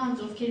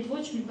մարդկանց, ովքեր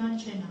ոչ մի բան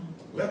չեն անում։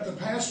 Let the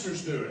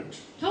pastors do it.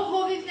 Թող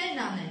հովիվներն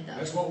անեն դա։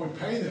 That's what we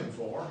pay them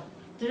for.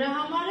 Դրա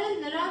համար էլ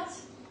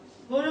նրանց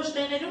որոշ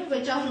տեղերում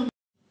վճարում։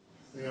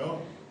 You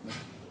know,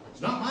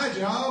 it's not my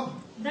job.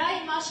 Դա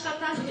իմ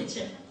աշխատանքը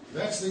չէ։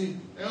 That's the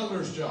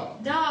elder's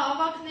job. Դա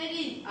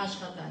ավակների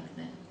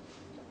աշխատանքն է։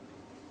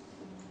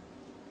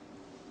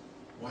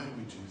 Why do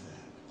we do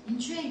that?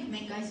 Ինչու ենք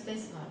մենք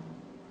այսպես վարվում։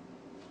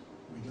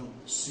 We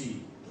don't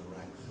see the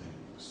right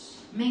things.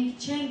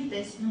 Մենք չենք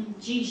տեսնում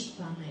ճիշտ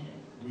բաները։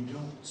 We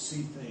don't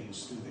see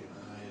things through the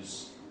eyes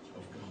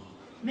of God.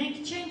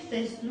 Մենք չենք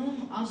տեսնում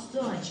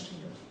Աստծո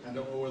աչքերով։ I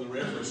don't know where the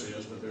reference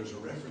is, but there's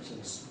a reference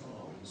in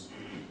Psalms.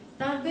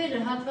 Տարբեր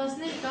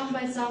հատվածներ կան,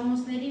 բայց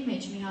Սաղմոսների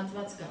մեջ մի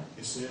հատված կա։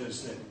 It says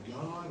that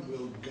God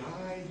will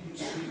guide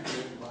his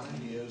people by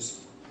his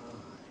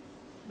eye.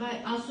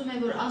 Բայց ասում է,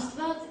 որ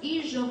Աստված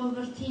իր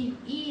ժողովրդին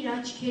իր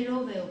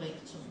աչքերով է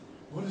ուղեկցում։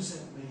 What does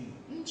that mean?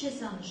 Ինչ է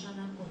սա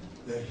նշանակում։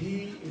 That he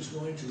is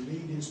going to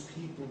lead his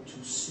people to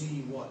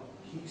see what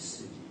he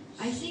sees.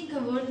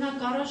 Այսինքն, որ նա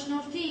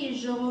կառաջնորդի իր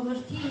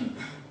ժողովրդին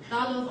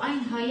տալով այն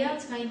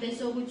հայացք, այն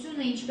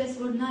տեսողությունը, ինչպես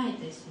որ նա է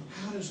տեսնում։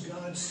 How does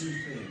God see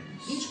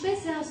things?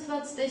 Ինչպես է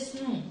Աստված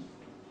տեսնում։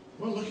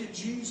 Well, look at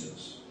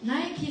Jesus.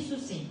 Նայեք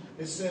Հիսուսին։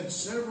 It said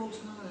several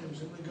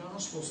times in the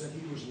Gospels that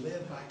he was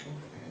led by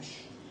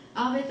compassion.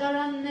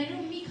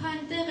 Ավետարաններում մի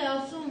քանի տեղ է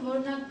ասում, որ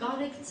նա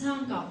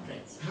կարեկցանք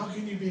ապրեց։ How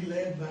can you be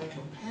led by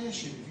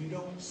compassion if you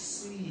don't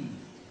see?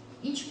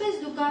 Ինչպես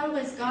դու կարող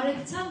ես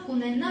կարեկցանք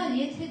ունենալ,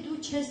 եթե դու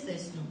չես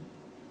տեսնում։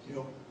 You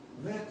know,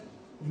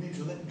 we need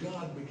to let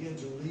God begin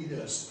to lead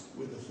us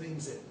with the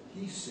things that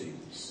he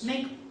sees.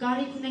 Մենք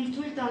կարիք ունենք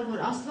թույլ տալ,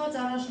 որ Աստված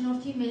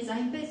առաջնորդի մեզ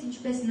այնպես,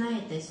 ինչպես նա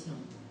է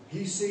տեսնում։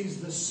 He sees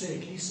the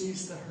sick, he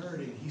sees the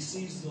hurting, he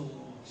sees the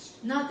lost.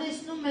 Նա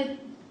տեսնում է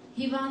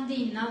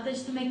հիվանդին, նա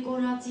տեսնում է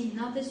կորածին,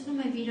 նա տեսնում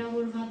է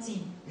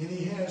վիրավորվածին։ And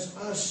he has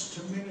us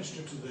to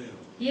minister to them.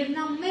 Եվ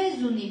նա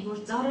մեզ ունի, որ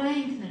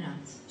ծառայենք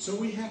նրանց։ So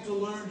we have to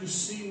learn to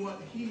see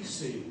what he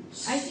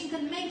sees.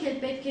 Այսինքն մենք էլ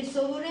պետք է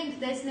սովորենք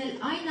տեսնել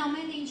այն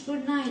amենը, ինչ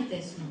որ նա է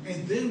տեսնում։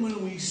 And then when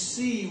we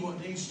see what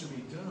needs to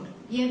be done,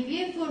 Եվ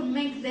երբ որ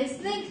մենք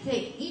տեսնենք, թե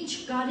ինչ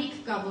կարիք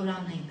կա որ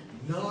անենք,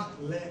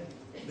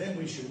 then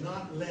we should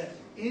not let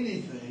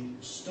anything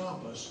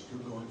stop us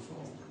from going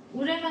forward.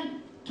 Ուրեմն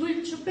թույլ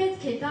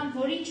չպետք է տանք,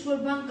 որ ինչ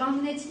որ բան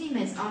կանգնեցնի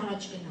մեզ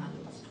առաջ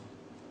գնալուց։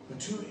 But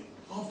too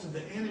often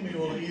the enemy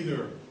will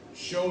either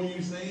show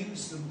you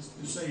things to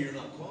say you're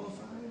not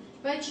qualified.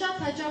 Բայց շատ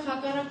հաճախ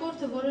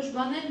հակառակորդը որոշ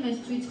բաներ մեզ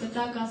ցույց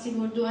կտակ, ասի,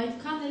 որ դու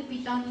այդքան էլ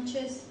պիտանի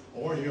չես։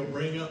 Or he'll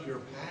bring up your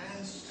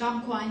past.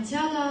 Կամ քո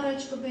անցյալը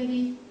առաջ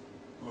կբերի։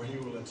 Or he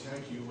will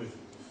attack you with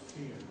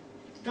fear.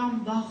 Կամ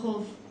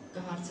բախով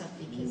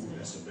կհարձակվի քեզ վրա։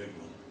 That's a big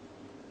one.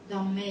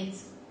 Դա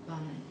մեծ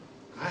բան է։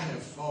 I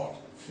have fought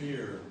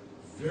fear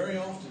very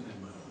often in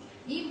my life.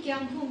 Իմ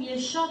կյանքում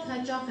ես շատ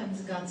հաճախ եմ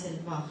զգացել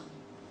վախ։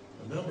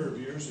 A number of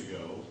years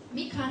ago,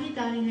 Մի քանի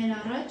տարիներ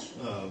առաջ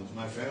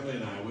my family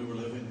and I, we were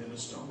living in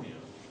Estonia.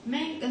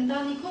 մենք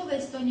ընտանիքով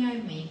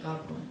Էստոնիայում էինք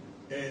ապրում։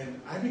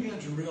 And I began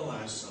to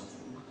realize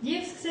something.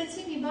 Եվ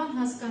սկսեցի մի բան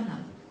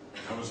հասկանալ։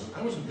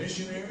 I was a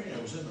missionary,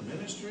 I was in the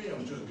ministry, I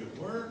was doing good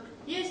work.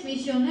 Ես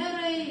միսիոներ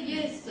էի,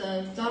 ես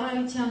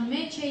ծառայության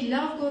մեջ էի,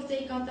 լավ գործ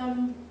էի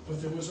կատարում,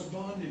 But there was a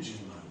bondage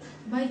in my life.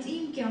 բայց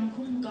իմ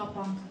կյանքում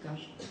կապանք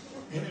կար։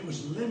 And it was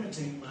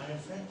limiting my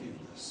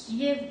effectiveness.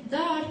 Եվ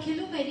դա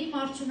արգելում էր իմ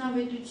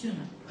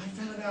արդյունավետությունը։ I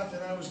found out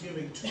that I was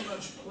giving too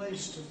much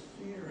place to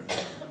fear.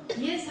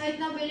 Ես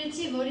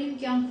հայտնաբերեցի, որ իմ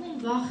կյանքում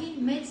վախին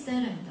մեծ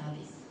տեղ եմ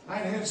տալիս։ I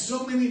had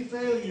so many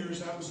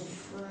failures, I was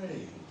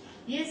afraid.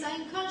 Ես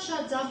այնքան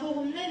շատ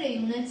ձախողումներ էի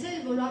ունեցել,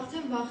 որ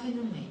արդեն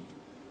վախենում էի։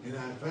 And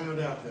I found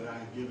out that I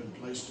had given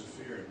place to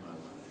fear in my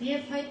life.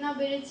 Եվ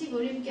հայտնաբերեցի,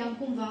 որ իմ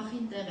կյանքում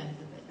վախին տեղ եմ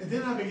տվել։ And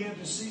then I began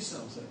to see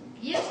something.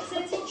 Ես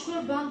սկսեցի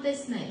ինչ-որ բան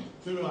տեսնել,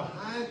 Through a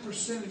high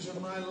percentage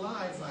of my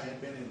life, I had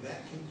been in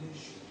that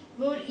condition.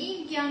 որ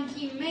իմ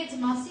կյանքի մեծ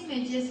մասի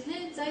մեջ ես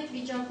հենց այդ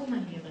վիճակում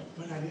եմ եղել։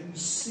 But I didn't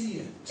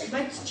see it.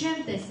 Բայց չեմ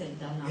տեսել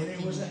դա And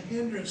it was a նախկինում։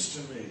 hindrance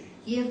to me.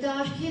 Եվ դա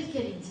արգելք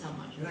էր ինձ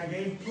համար։ And I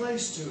gave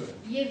place to it.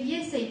 Եվ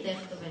ես էի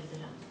տեղ տվել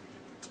դրան։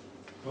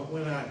 But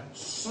when I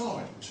saw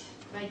it,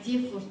 Բայց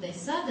երբ որ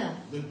տեսա դա,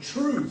 the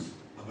truth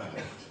about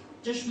it,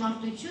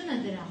 ճշմարտությունը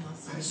դրա I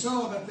մասին,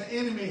 saw that the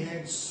enemy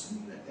had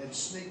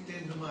sneaked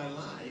into my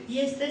life.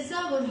 ես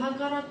տեսա, որ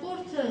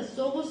հակառակորդը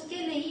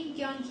սողոսկել է իմ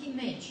կյանքի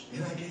մեջ։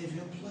 And I gave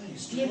him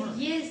place to Եվ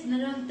work. ես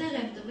նրան տեղ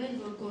եմ տվել,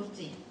 որ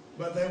գործի։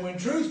 But then when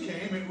truth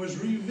came, it was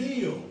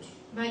revealed.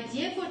 Բայց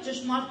երբ որ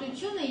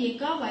ճշմարտությունը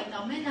եկավ, այդ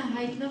ամենը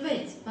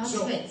հայտնվեց,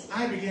 So բացվեց։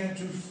 I began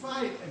to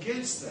fight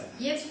against that.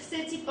 Եվ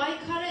սկսեցի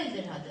պայքարել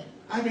դրա դեմ։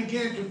 I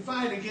began to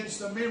fight against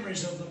the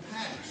memories of the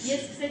past.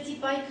 Ես սկսեցի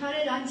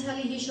պայքարել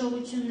անցյալի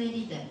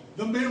հիշողությունների դեմ։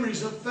 The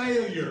memories of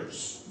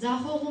failures.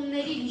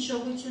 Ձախողումների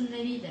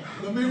հիշողությունների դեմ։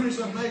 The memories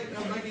of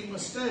making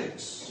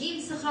mistakes. Իմ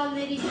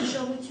սխալների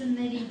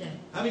հիշողությունների դեմ։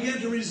 I began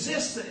to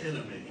resist the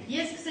enemy.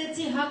 Ես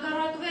սկսեցի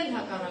հակառակվել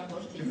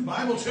հակառակորդին։ The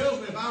Bible tells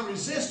me if I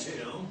resist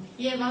him,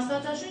 Եվ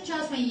Աստվածաշունչը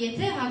ասում է,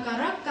 եթե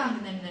հակառակ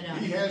կանգնեմ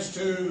նրան, he has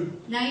to.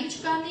 նա ինչ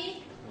կանի։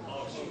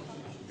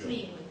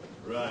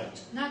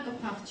 Right. Նա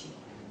կփախչի։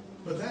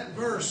 But that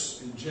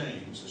verse in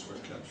James is where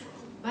it comes from.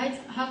 Բայց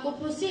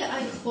Հակոբոսի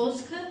այդ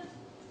խոսքը,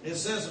 It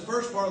says the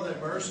first part of that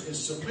verse is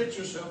submit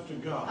yourself to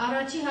God.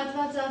 առաջի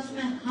հատվածը ասում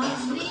է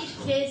հանձնիր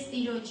քեզ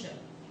Տիրոջը։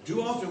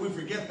 Too often we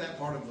forget that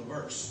part of the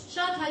verse.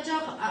 Շատ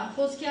հաճախ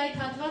խոսքի այդ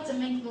հատվածը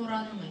մենք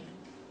մոռանում ենք։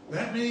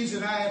 That means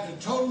that I have to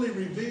totally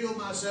reveal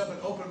myself and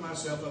open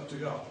myself up to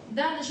God.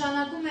 Դա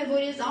նշանակում է,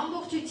 որ ես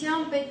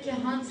ամբողջությամբ պետք է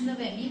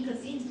հանձնվեմ,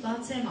 ինքս ինձ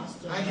բացեմ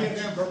Աստծո։ I give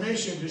him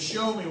permission to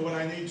show me what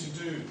I need to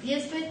do.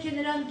 Ես պետք է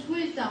նրան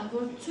թույլ տամ,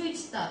 որ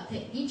ցույց տա, թե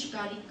ինչ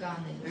կարիք կա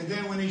անել։ And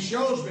then when he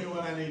shows me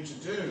what I need to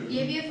do,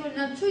 Եվ երբ որ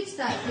նա ցույց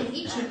տա, թե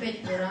ինչ է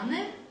պետք որ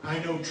անեմ, I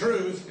know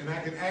truth and I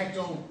can act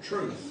on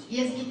truth.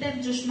 ես գիտեմ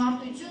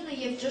ճշմարտությունը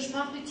եւ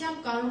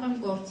ճշմարտությամբ կարող եմ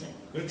գործել։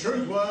 The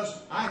truth was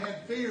I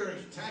had fear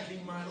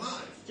attacking my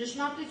life.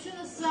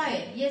 Ճշմարտությունը սա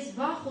է, ես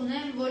վախ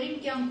ունեմ, որ իմ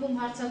կյանքում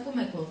հարձակում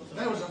է գործում։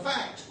 That was a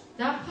fact.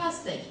 Դա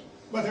փաստ է,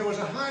 But there was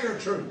a higher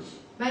truth.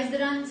 բայց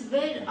դրանից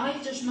վեր այլ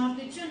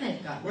ճշմարտություն էր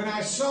կա։ When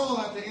I saw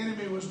what the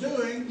enemy was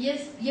doing,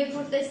 Ես երբ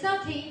որ տեսա,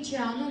 թե ինչ է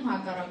անում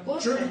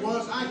հակառակորդը, truth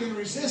was I can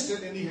resist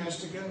it and he has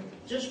to go.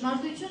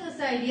 ճշմարտությունը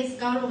սա է, ես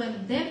կարող եմ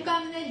դեմ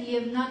կանգնել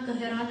եւ նա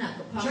կհեռանա,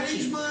 կփախչի։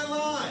 Change my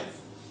life.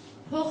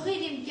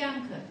 Փոխիր իմ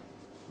կյանքը։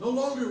 No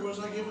longer was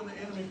I given the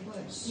enemy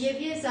place.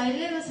 Եվ ես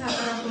այլևս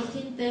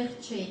հակառակորդին tեղ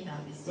չէի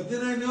տալիս։ But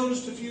then I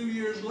noticed a few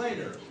years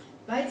later,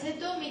 Բայց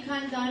հետո մի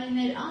քանի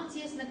տարիներ անց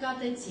ես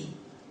նկատեցի,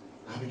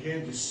 I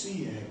began to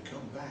see it had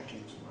come back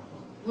into my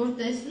life. որ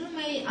տեսնում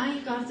էի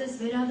այն կարծես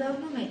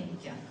վերադառնում էր իմ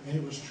կյանք։ And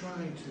it was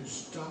trying to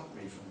stop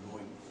me from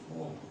going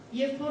forward.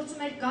 Եվ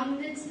փորձում էր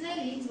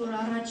կանգնեցնել ինձ, որ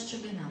առաջ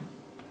չգնամ։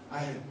 I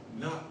had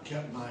not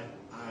kept my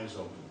eyes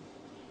open.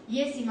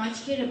 Ես իմ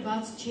աչքերը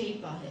բաց չէի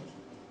պահել։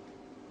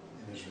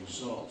 And as a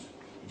result,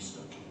 he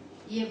stuck in.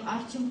 Եվ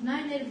արդյունքն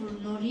այն էր, որ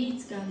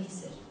նորից գալիս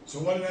էր։ So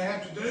what did I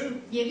have to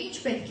do? Եվ ինչ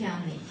պետք է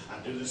անեի։ I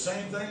do the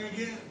same thing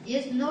again.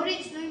 Ես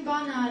նորից նույն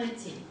բանը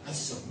արեցի։ I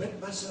submit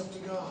myself to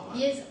God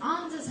Ես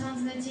անձս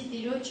հանձնեցի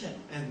Տիրոջը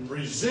and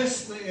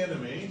resist the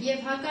enemy.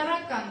 եւ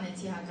հակառակ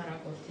կանգնեցի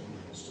հակառակորդին։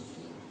 He has to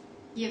flee.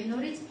 Եվ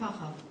նորից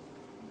փախավ։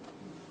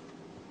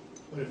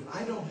 But if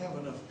I don't have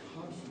enough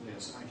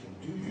confidence I can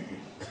do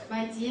that,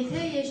 Բայց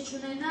եթե ես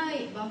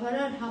չունենայի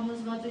բավարար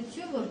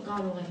համոզվածություն, որ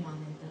կարող եմ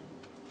անել դա։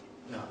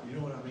 now you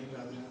know what I mean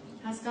by that?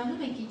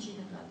 Հասկանում եք ինչի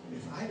նկատում։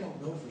 If I don't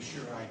know for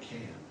sure I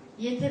can,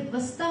 Եթե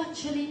վստահ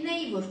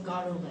չլինեի, որ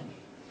կարող եմ,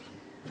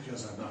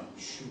 because I'm not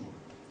sure,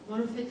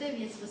 որովհետեւ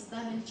ես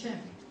վստահ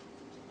չեմ։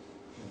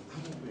 then I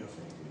won't be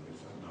effective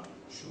if I'm not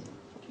sure.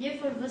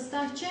 Երբ որ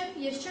վստահ չեմ,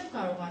 ես չեմ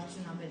կարող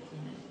արդյունավետ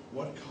լինել։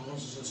 What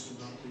causes us to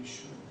not be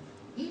sure?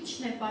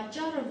 Ինչն է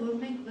պատճառը, որ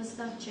մենք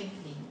վստահ չենք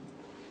լինում։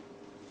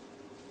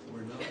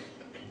 We're not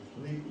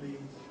completely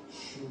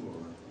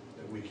sure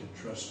that we can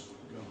trust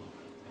God.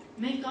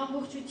 Մենք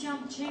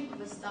ամբողջությամբ չենք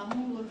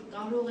վստահում, որ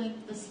կարող ենք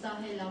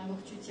վստահել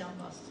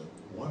ամբողջությամբ Աստծո։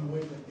 One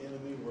way the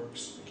enemy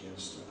works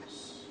against us,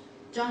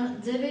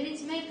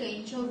 Ձևերից մեկը,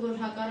 ինչով որ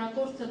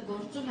հակառակորդը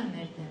գործում է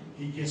մեր դեմ։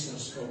 he gets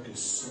us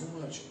focused so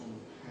much on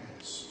the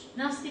past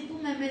Նա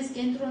ստիպում է մեզ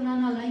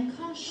կենտրոնանալ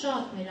այնքան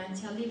շատ մեր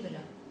անցյալի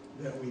վրա,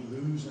 that we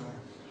lose our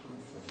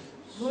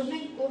confidence. որ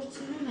մենք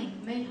կորցնում ենք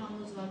մեր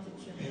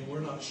համոզվածությունը։ And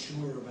we're not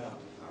sure about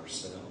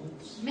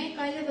ourselves.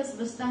 Մենք այլևս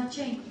վստահ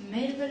չենք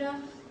մեր վրա,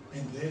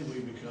 And then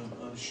we become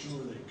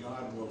unsure that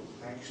God will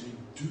actually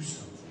do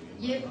something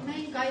in եւ my life.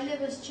 մենք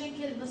այլևս չենք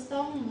էլ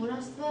վստահում, որ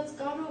Աստված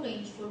կարող է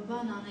ինչ-որ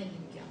բան անել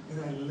իմ կյանքում։ And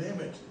I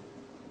limit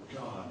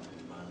God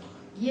in my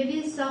life. Եվ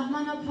ես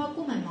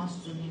սահմանափակում եմ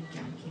Աստծուն իմ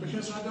կյանքին։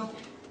 Because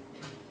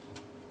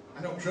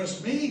I don't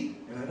trust me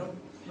and I don't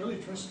really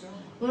trust God.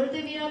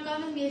 Որովհետեւ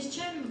իրականում ես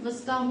չեմ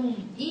վստահում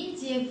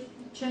ինձ եւ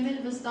չեմ էլ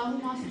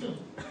վստահում Աստծուն։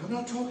 I'm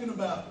not talking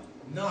about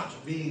not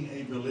being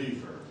a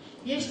believer.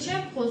 Ես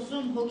չեմ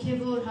խոսում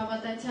հոգևոր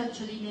հավատացյալ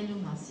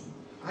չլինելու մասին։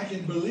 I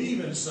can believe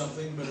in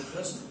something, but it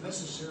doesn't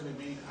necessarily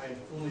mean I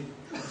fully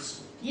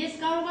trust it. Ես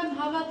կարող եմ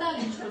հավատալ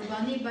ինչ-որ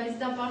բանի, բայց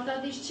դա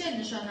պարտադիր չէ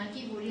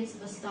նշանակի, որ ես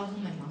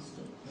վստահում եմ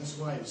Աստծուն։ That's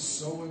why it's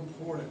so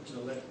important to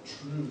let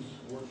truth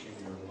work in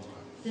your life.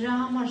 Դրա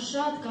համար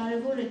շատ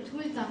կարևոր է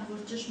թույլ տալ, որ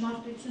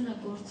ճշմարտությունը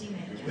գործի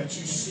մեր That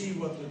կյանքում։ you see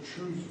what the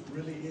truth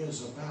really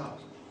is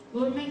about.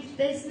 Որ մենք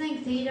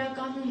տեսնենք, թե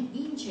իրականում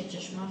ինչ է You know,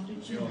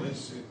 ճշմարտությունը։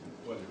 this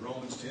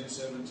Romans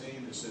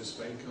 10:17 it says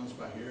faith comes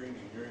by hearing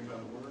and hearing by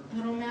the word.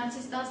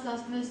 Հռոմեացիս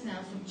 10:16-ն է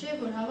ասում, չէ,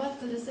 որ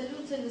հավատքը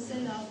լսելուց է,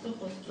 լսելը Աստծո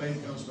խոսքից։ Faith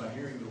comes by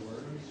hearing the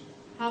word,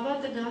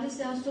 Հավատը գալիս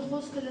է Աստծո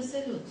խոսքը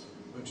լսելուց,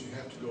 but you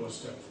have to go a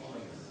step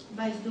farther.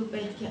 բայց դու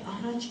պետք է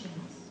առաջ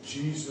գնաս։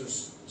 Jesus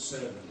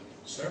said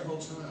several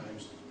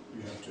times,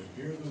 You have to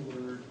hear the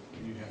word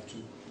and you have to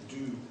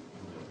do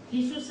the word.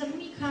 Հիսուսը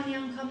մի քանի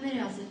անգամներ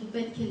ասել, դու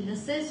պետք է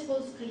լսես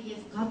խոսքը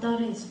եւ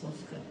կատարես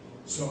խոսքը։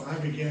 So I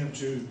began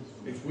to,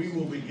 if we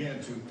will begin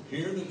to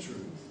hear the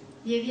truth,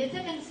 եւ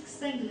եթե մենք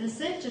սկսենք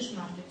լսել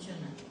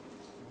ճշմարտությունը,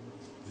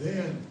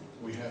 then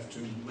we have to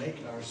make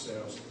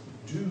ourselves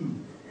do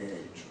the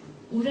truth.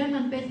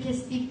 Ուրեմն պետք է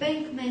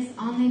ստիպենք մեզ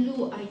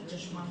անելու այդ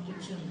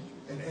ճշմարտությունը։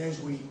 And as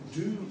we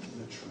do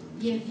the truth,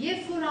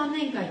 Եվ որ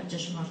անենք այդ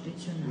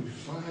ճշմարտությունը, we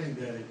find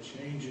that it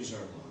changes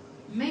our lives.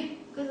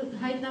 Մենք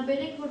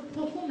հայտնաբերենք, որ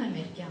փոխում է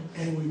մեր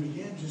կյանքը։ And we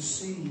begin to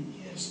see,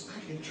 yes, I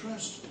can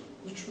trust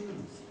the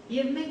truth.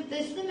 Եվ մենք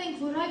տեսնում ենք,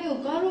 որ այո,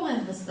 կարող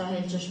են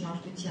վստահել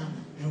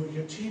ճշմարտությանը։ And we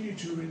continue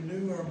to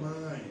renew our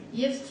mind.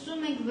 Եվ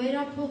սկսում ենք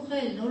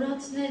վերափոխել,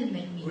 նորացնել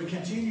մեր We միտքը։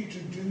 continue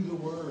to do the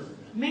word.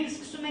 Մենք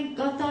սկսում ենք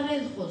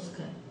կատարել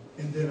խոսքը։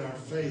 And then our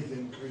faith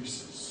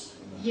increases.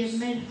 Եվ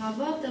մեր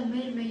հավատը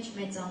մեր մեջ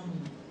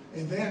մեծանում է։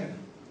 And then,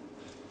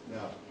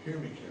 now, hear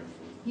me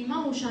carefully. Հիմա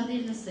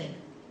ուշադիր լսեք։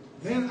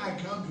 Then I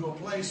come to a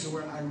place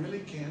where I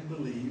really can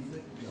believe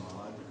that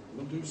God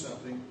will do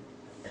something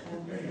for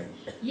me.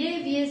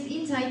 Եվ ես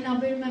ինձ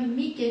հայտնաբերում եմ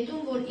մի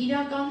կետում, որ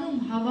իրականում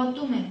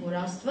հավատում եմ, որ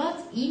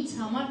Աստված ինձ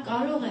համար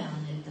կարող է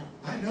անել դա։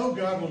 I know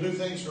God will do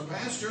things for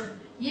Pastor.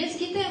 Ես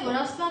գիտեմ, որ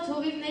Աստված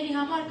հովիվների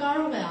համար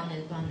կարող է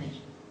անել բաներ։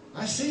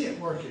 I see it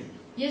working.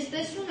 Ես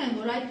տեսնում եմ,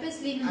 որ այդպես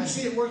լինում I է։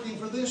 see it working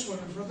for this one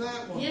and for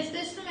that one. Ես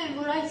տեսնում եմ,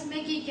 որ այս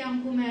մեկի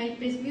կյանքում է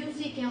այդպես,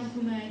 մյուսի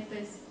կյանքում է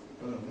այդպես։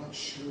 But I'm not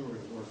sure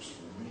it works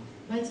for me.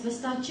 Բայց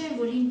վստահ չեմ,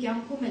 որ իմ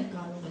կյանքում էլ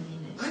կարող է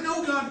լինել։ I know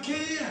God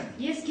can.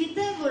 Ես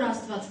գիտեմ, որ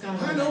Աստված I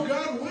կարող know է։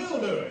 God will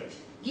do it.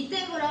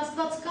 Գիտեմ, որ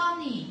Աստված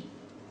կանի,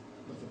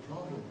 But the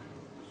problem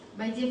comes.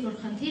 բայց երբ որ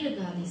խնդիրը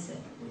գալիս է,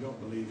 We don't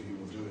believe He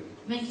will do it.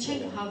 մենք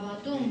չենք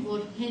havատում,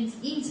 որ հենց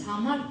ինձ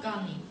համար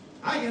կանի։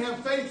 I can have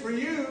faith for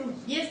you,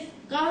 Ես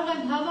կարող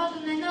եմ հավատ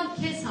ունենալ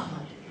քեզ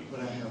համար, but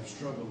I have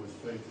struggled with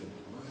faith in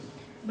my life.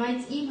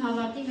 բայց իմ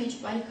հավատի մեջ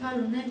պայքար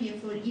ունեմ,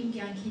 երբ որ իմ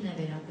կյանքին է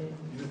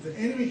վերաբերվում։ And if the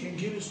enemy can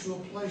get us to a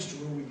place to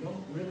where we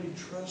don't really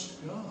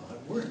trust God,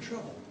 we're in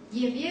trouble.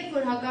 Եվ երբ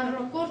որ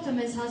հակառակորդը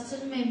մեզ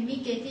հասցնում է մի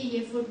կետի,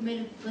 երբ որ մեր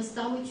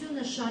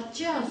վստահությունը շատ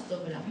չէ Աստծո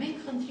վրա, մենք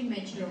խնդրի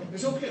մեջ ենք։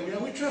 It's okay.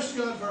 We trust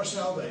God for our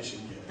salvation,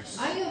 yes.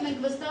 Այո, մենք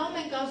վստահում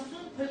ենք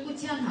Աստծուն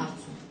փրկության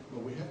հարցում,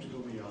 But we have to go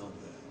beyond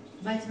that.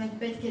 բայց մենք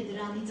պետք է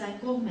դրանից այն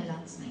կողմ էլ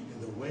անցնենք։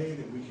 And the way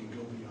that we can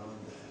go beyond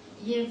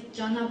that Եվ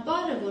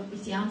ճանապարհը,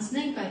 որպեսզի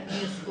անցնենք այդ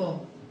մյուս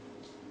կողմ,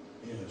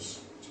 is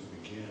to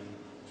begin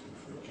to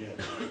forget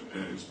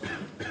His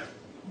Bible.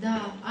 դա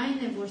այն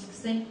է, որ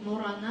սկսենք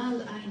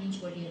մոռանալ այն, ինչ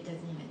որ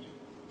ետևում է։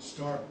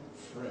 Start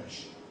fresh,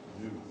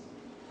 new.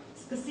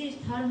 Սկսիր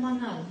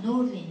թարմանալ,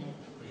 նոր լինել,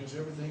 Because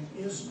everything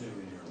is new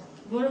in your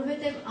life.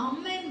 որովհետև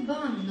ամեն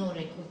բան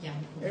նոր է քո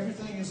կյանքում։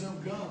 Everything is of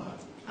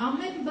God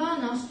Ամեն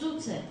բան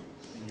Աստծուց է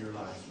in your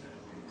life now.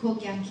 քո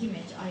կյանքի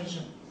մեջ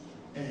այժմ։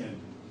 And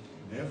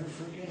never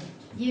forget,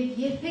 Եվ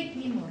երբեք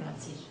մի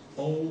մոռացիր։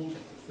 old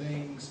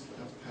things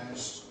have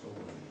passed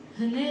away.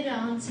 Հները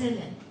անցել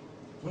են։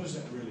 What does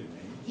that really mean?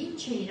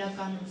 Ինչ է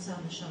իրականում սա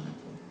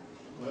նշանակում։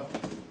 Well,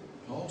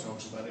 Paul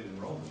talks about it in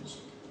Romans.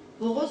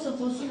 Պողոսը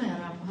խոսում է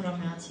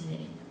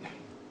հռոմեացիներին։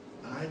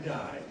 I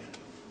died.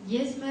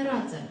 Ես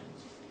մեռած եմ։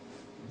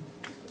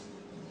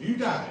 You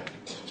died.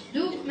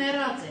 Դուք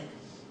մեռած եք։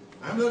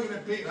 I'm looking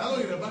at people. I'm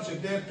looking at a bunch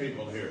of dead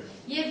people here.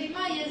 Եվ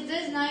հիմա ես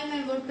ձեզ նայում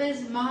եմ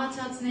որպես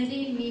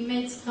մահացածների մի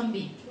մեծ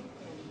խմբի։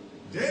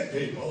 Dead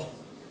people?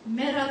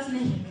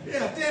 Մեռածներ եք։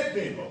 Yeah, dead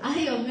people.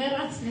 Այո,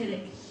 մեռածներ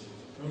եք։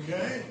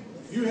 Okay?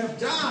 You have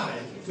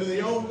died to the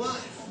old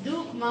life.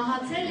 Դուք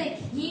մահացել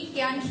եք հին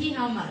կյանքի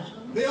համար։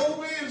 The old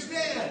man's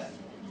dead.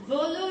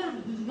 Բոլոր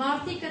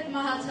մարդիկդ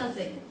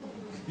մահացած եք։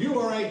 You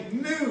are a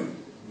new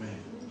man.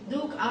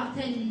 Դուք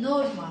արդեն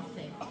նոր մարդ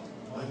եք։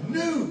 A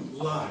new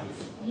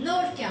life.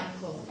 Նոր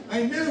կյանքով, A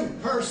new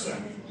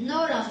person.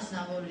 նոր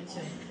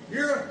անձնավորություն։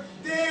 You're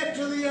dead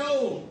to the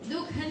old.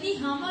 Դուք հնի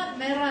համար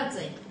մեռած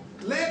եք։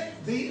 Let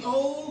the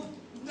old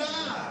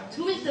die.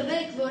 Թույլ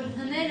տվեք, որ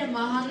հները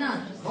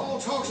մահանան։ Paul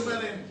talks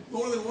about it in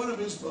more than one of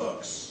his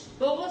books.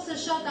 Պողոսը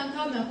շատ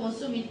անգամ է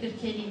խոսում իր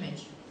գրքերի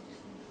մեջ։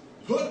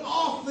 Put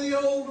off the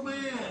old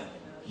man.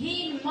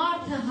 Հին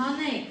մարդը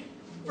հանեք,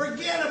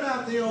 Forget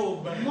about the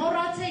old man.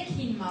 մոռացեք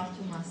հին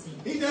մարդու մասին։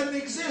 He doesn't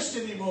exist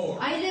anymore.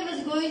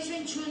 Այլևս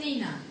գոյություն չունի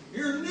նա։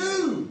 You're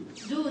new.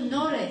 Դու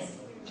նոր ես,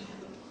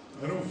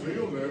 I don't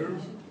feel new.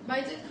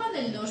 բայց այդքան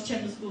էլ նոր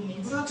չեմ զգում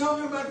ինձ։ We're not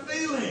talking about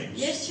feelings.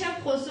 Ես չեմ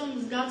խոսում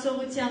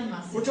զգացողության We're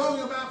մասին։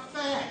 talking about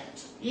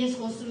fact. Ես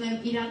խոսում եմ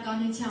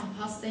իրականության,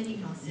 փաստերի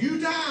մասին։ You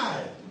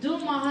died. Դու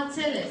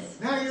մահացել ես,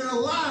 Now you're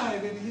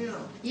alive in Him.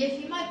 եւ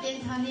հիմա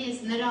կենթանի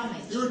ես նրա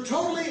մեջ։ You're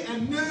totally a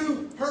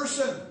new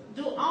person.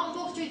 Դու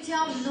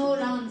ամբողջությամբ նոր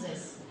անձ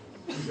ես։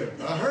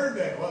 I heard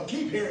that. Well,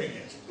 keep hearing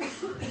it.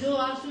 Դու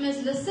ասում ես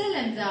լսել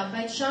եմ դա,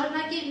 բայց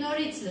շարունակիր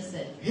նորից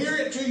լսել։ Hear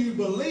it till you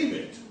believe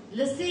it.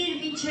 Լսիր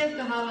մինչև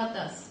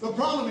կհավատաս։ The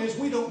problem is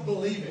we don't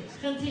believe it.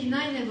 Խնդիրն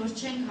այն է, որ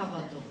չենք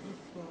հավատում։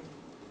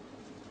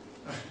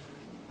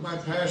 My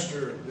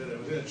pastor that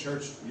was in a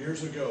church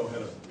years ago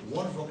had a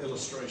wonderful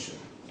illustration.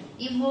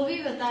 Իմ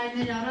հովիվը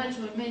տարիներ առաջ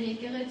որ մեր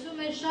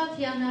եկեղեցում էր շատ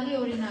հիանալի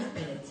օրինակ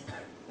բերեց։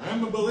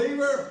 I'm a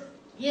believer.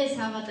 Ես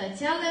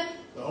հավատացյալ եմ։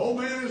 The old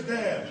man is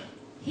dead.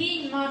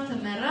 Հին մարդը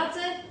մեռած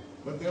է։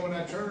 But then when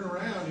I turn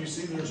around, you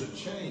see there's a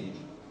chain.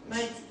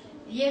 Բայց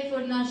երբ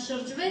որ նա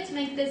շրջվեց,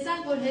 մենք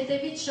տեսանք, որ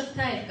հետևից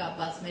շղթա էր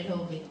կապած մեր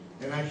հովի։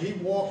 And I keep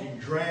walking,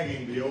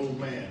 dragging the old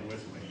man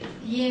with me.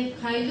 Եվ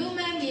քայլում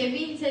եմ եւ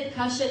ինձ հետ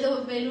քաշելով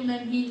բերում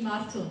եմ հին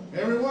մարդուն։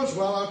 Every once in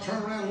a while I'll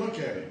turn around and look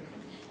at him.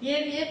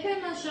 Եվ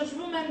երբեմն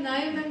շրջվում եմ,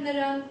 նայում եմ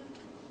նրան։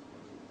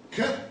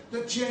 Cut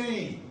the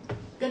chain.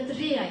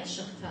 Կտրի այդ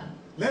շղթան։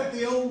 Let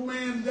the old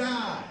man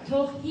die.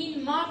 Թող հին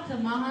մարդը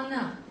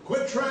մահանա։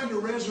 Quit trying to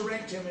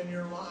resurrect him in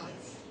your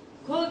life.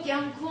 Քո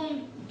կյանքում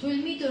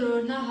թույլ մի տուր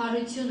որ նա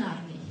հարություն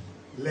առնի։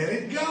 Let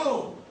it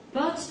go.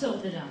 Բաց թող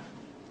դրան։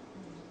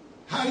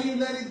 How do you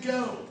let it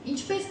go?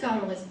 Ինչպես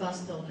կարող ես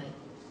բաց թողնել։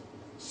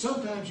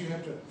 Sometimes you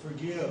have to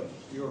forgive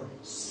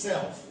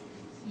yourself.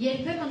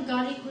 Երբեմն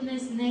կարիք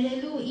ունես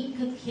ներելու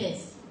ինքդ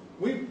քեզ։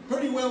 We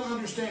pretty well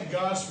understand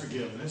God's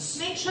forgiveness.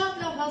 Մենք շատ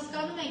լավ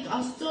հասկանում ենք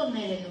Աստծո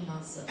ներելու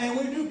մասը։ And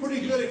we do pretty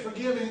good at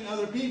forgiving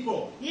other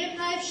people. Եվ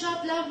նաև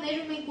շատ լավ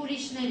ներում ենք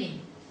ուրիշներին։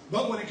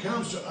 But when it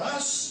comes to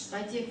us,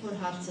 բայց երբ որ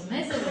հարցը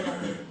մեզ է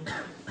վերաբերում,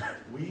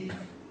 we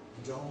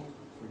don't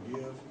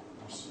forgive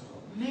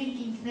ourselves. Մենք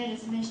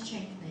ինքներս մեզ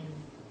չենք ներում։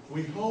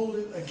 We hold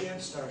it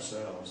against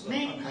ourselves, the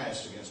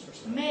past against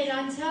ourselves. Մեր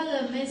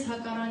անցյալը մեզ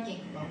հակառակ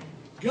ենք բանում։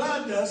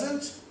 God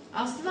doesn't.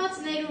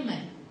 Աստված ներում է։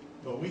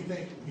 But we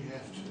think we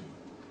have to.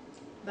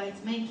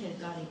 Բայց մենք էլ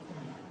կարիք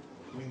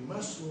ունենք։ We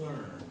must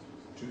learn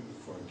to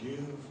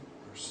forgive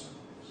ourselves.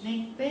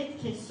 Մենք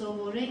պետք է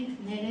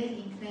սովորենք ներել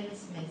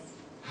ինքներս մեզ։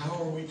 How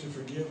are we to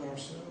forgive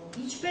ourselves?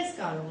 Ինչպես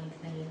կարող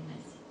ենք ներել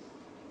մեզ։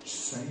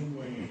 Same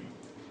way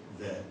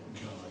that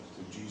God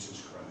through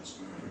Jesus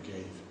Christ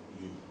forgave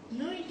you.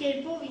 Նույն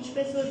կերպով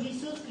ինչպես որ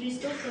Հիսուս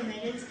Քրիստոսը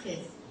ներեց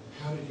քեզ։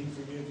 How did he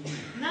forgive you?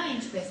 Նա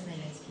ինչպես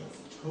ներեց քեզ։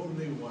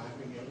 Totally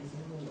wiping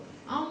everything away.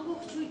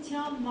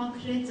 Ամբողջությամբ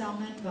մաքրեց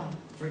ամեն բան։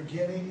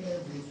 Forgetting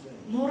everything.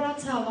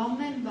 Մոռացավ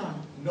ամեն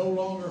բան։ No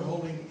longer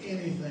holding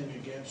anything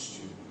against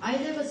you.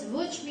 Այլևս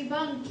ոչ մի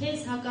բան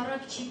քեզ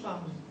հակառակ չի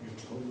պահում։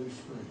 You're totally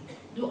free.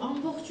 Դու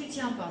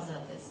ամբողջությամբ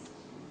ազատ ես։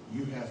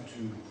 You have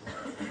to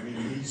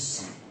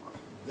release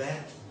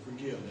that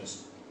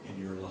forgiveness in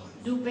your life.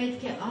 Դու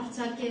պետք է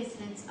արձակես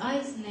հենց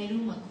այս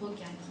ներումը քո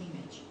կյանքի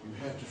մեջ։ You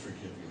have to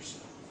forgive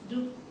yourself.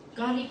 Դու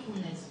կարիք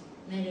ունես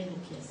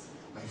ներելու քեզ։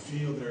 I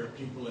feel there are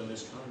people in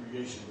this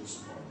congregation this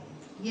morning.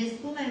 Ես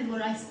զգում եմ,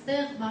 որ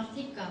այստեղ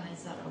մարդիկ կան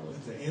այս առավոտ։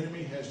 The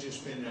enemy has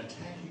just been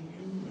attacking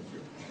you with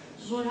your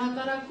past. Որ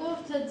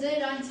հակառակորդը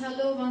ձեր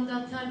անցյալով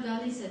անդադար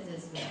գալիս է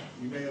ձեզ վրա։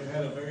 You may have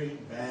had a very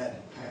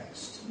bad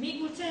past.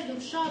 Միգուցե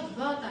դուք շատ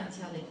վատ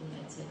անցյալ եք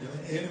ունեցել։ And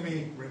the enemy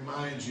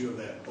reminds you of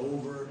that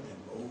over and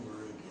over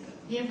again.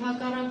 Եվ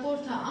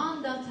հակառակորդը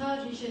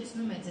անդադար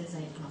հիշեցնում է ձեզ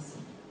այդ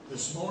մասին։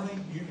 This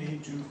morning you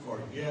need to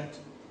forget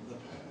the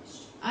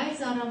past.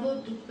 Այս առավոտ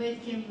դուք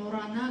պետք է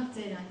մոռանաք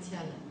ձեր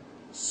անցյալը։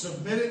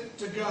 Submit it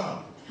to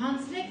God.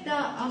 Հանձնեք դա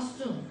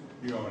Աստծուն։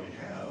 You already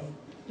have.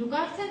 Դուք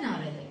արդեն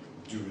արել եք։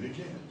 Do it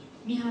again.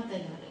 Մի հատ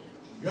էլ արեք։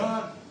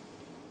 God,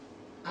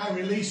 I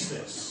release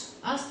this.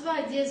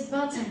 Աստված, ես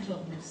բաց եմ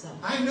թողնում սա։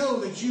 I know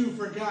that you've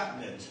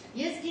forgotten it.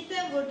 Ես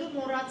գիտեմ, որ դու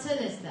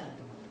մոռացել ես դա։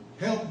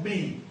 Help me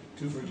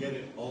to forget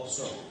it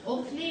also.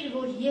 Օգնիր,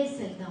 որ ես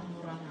էլ դա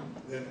մոռանամ։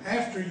 Then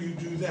after you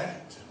do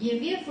that,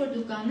 Եվ երբ որ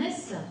դու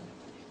կանես սա,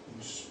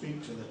 you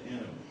speak to the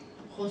enemy.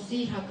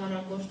 խոսիր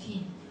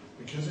հակառակորդին,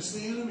 Because it's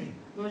the enemy.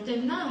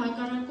 որտեղ նա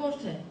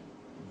հակառակորդ է։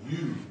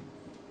 You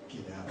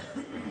get out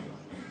of my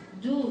life.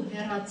 Դու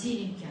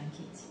հեռացիր իմ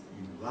կյանքից։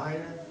 You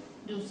liar.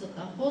 Դու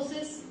ստախոս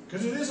ես,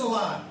 Because it is a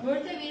lie.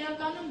 որտեղ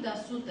իրականում դա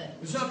սուտ է։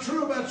 It's not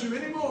true about you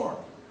anymore.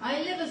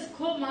 Այլևս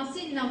քո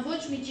մասին նա ոչ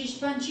մի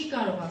ճիշտ բան չի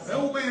կարող The ասել։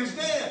 old man's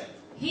dead.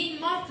 Հին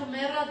մարդը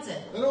մեռած է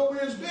That old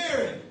man's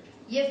buried.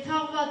 եւ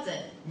թաղված է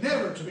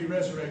Never to be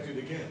resurrected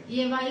again.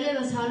 եւ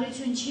այլևս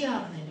հարություն չի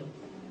առնելու։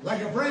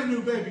 Like a brand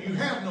new baby, you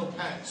have no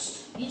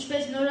past.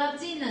 Ինչպես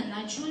նորածինը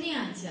նա չունի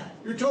անցյալ։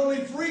 You're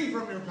totally free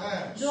from your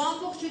past. Դու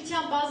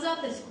ամբողջությամբ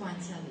ազատ ես քո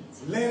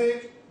անցյալից։ Let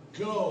it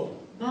go.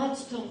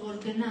 Բաց թող որ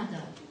գնա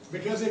դա։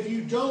 Because if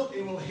you don't,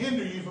 it will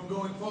hinder you from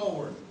going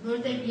forward.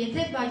 Որտեղ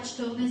եթե բաց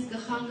չթողնես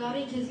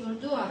կխանգարի քեզ որ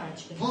դու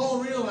առաջ գնաս։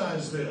 Paul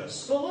realized this.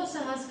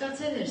 Պողոսը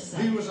հասկացել էր սա։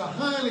 He was a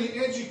highly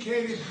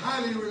educated,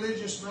 highly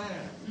religious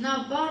man. Նա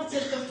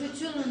բարձր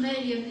կրթություն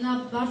ուներ եւ նա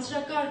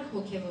բարձրակարգ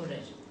հոգեվոր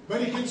էր։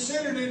 But he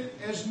considered it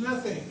as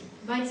nothing.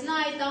 Բայց նա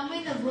այդ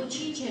ամենը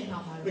ոչինչ էր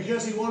համարում։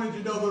 Because he wanted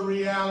to know the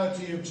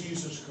reality of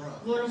Jesus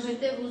Christ.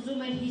 Որովհետև ուզում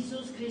էր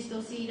Հիսուս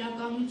Քրիստոսի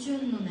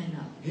իրականությունն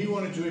ունենալ։ He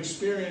wanted to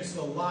experience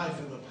the life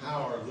and the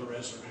power of the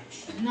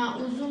resurrection. Նա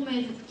ուզում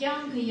էր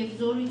կյանքը եւ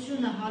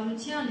զորությունը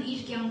հալության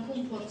իր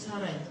կյանքում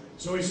փորձարել։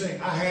 So he's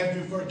saying, I had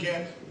to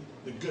forget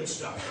the good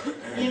stuff.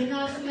 Եվ նա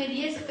ասում էր,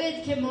 ես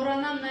պետք է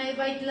մոռանամ նաեւ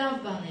այդ լավ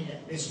բաները։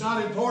 It's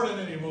not important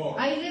anymore.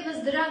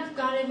 Այլևս դրանք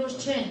կարևոր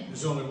չեն։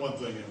 There's only one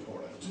thing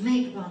important.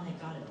 Մեկ բան է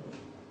կարևոր։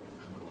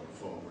 I'm going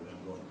forward.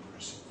 I'm going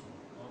pressing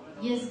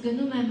forward. Ես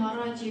գնում եմ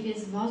առաջ եւ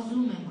ես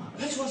վազում եմ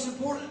առաջ։ That's what's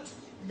important.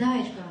 Դա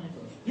էր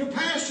կարևոր։ Your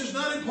past is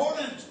not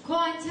important. Քո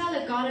անցյալը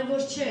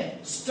կարևոր չէ։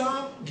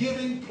 Stop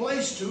giving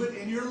place to it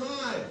in your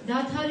life.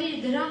 Դադարիր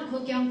դրան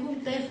քո կյանքում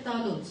տեղ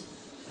տալուց։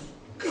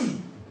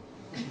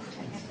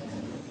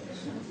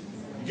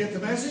 You get the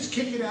message?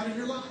 Kick it out of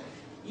your life.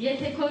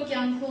 Եթե քո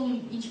կյանքում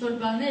ինչ-որ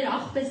բաներ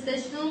աղբես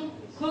տեսնում,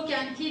 քո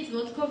կյանքից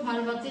ոտքով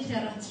հարվածի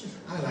հեռացրու։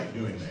 I like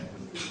doing that.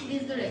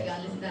 Ինձ դուր է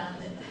գալիս դա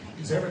անել։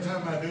 Because every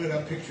time I do it,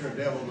 I picture a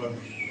devil going.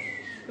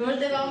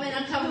 Որտեւ ամեն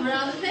անգամ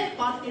վրանում է,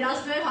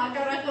 պատկերացնում եմ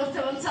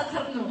հակառակորդը ոնց է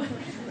թռնում։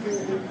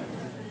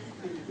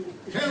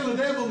 Tell the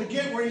devil to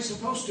get where he's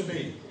supposed to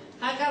be.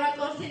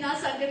 Հակառակորդին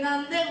ասա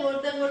գնան դեղ,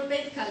 որտեղ որ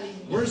պետք է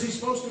լինի։ Where is he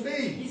supposed to be?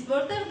 Իսկ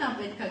որտեղն է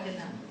պետք է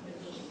գնա։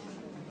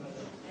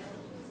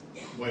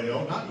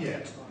 Well, not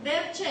yet.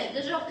 Դեռ չէ,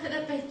 դժոխքն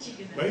է պետք չի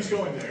գնա։ But he's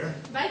going there.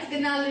 Բայց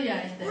գնալու է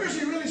այստեղ։ Where is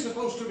he really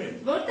supposed to be?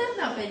 Որտեղն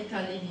է պետք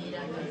է լինի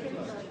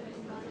իրականում։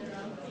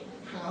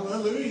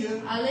 Hallelujah.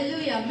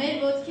 Հալելույա, մեր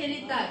ոտքերի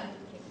տակ։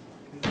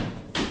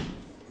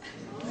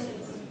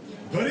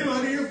 Put him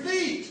under your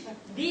feet.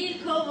 Դիր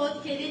քո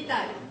ոտքերի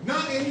տակ։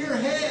 Not in your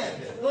head.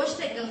 Ոչ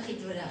թե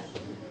գլխիդ վրա։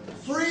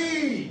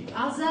 Free.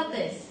 Ազատ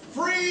ես։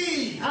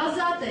 Free.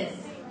 Ազատ ես։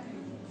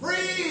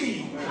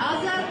 Free.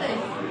 Ազատ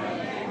ես։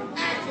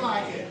 Act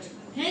like it.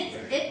 Հենց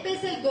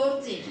այդպես էլ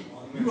գործիր։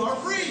 You are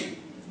free.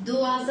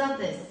 Դու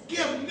ազատ ես։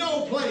 Give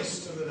no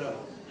place to the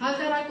devil.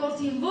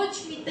 Հակառակորդին ոչ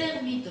մի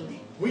տեղ մի տուր։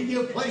 We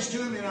give place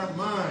to him in our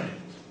mind.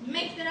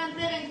 Մենք նրան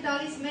տեղ ենք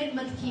տալիս մեր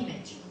մտքի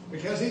մեջ։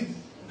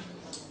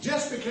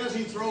 Just because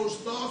he throws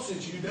thoughts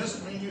at you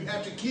doesn't mean you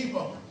have to keep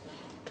them.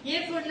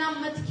 Երբ որ նա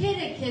մտքեր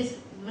է քեզ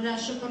վրա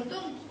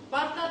շփրտում,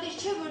 պարտադիր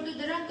չէ որ դու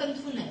դրանք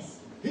ընդունես։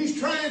 He's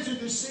trying to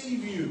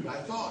deceive you by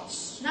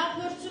thoughts. Նա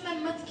փորձում է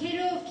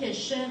մտքերով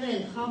քեզ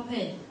շեղել,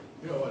 խաբել։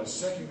 You know what,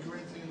 2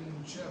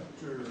 Corinthians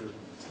chapter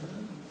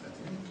 10, I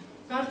think.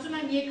 Կարծում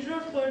եմ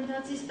 2-րդ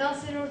Կորինթացիս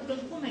 10-րդ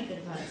գլխում է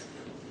գրված։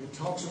 It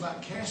talks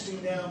about casting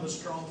down the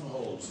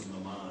strongholds in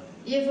the mind.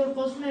 Եվ որ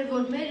խոսում է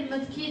որ մեր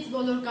մտքից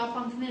բոլոր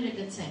կապանքները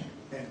գցենք։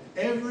 And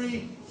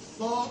every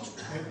thought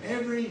and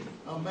every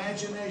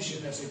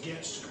imagination that's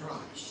against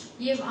Christ.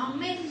 Եվ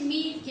ամեն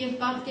միտք եւ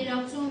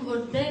պատկերացում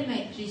որ դեմ է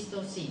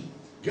Քրիստոսին։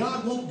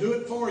 God won't do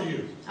it for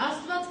you.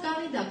 Աստված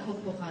կանի դա քո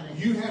փոխարեն։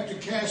 You have to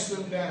cast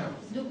them down.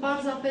 Դու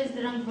պարզապես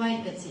դրանք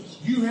վայր գցիր։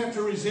 You have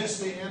to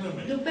resist the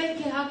enemy. Դու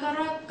պետք է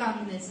հակառակ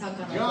կանգնես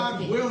God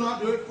հակառակորդին։ will not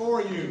do it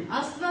for you.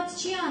 Աստված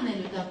չի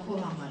անելու դա քո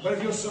համար։ But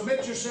if you'll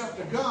submit yourself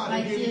to God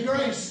and give you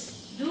grace.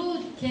 Դու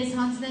քեզ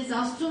հանձնես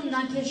Աստծուն,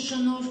 նա քեզ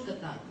շնորհ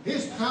կտա։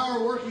 His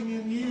power working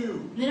in you.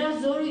 Նրա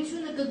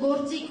զորությունը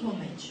կգործի քո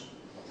մեջ։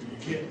 To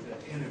get the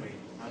enemy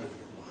out of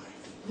your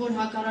life. Որ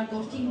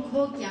հակառակորդին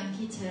քո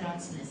կյանքից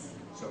հեռացնես։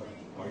 So,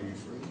 are you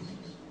free?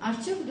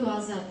 Արդյոք դու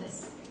ազատ ես։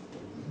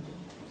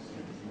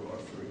 You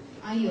are free.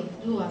 Այո,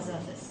 դու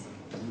ազատ ես։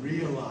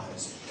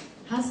 Realize it.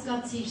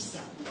 Հասկացիր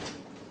սա։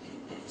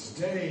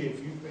 Today,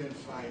 if you've been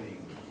fighting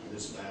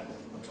this battle,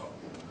 I'm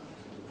talking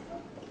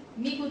about.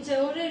 Միգուցե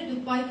օրեր դու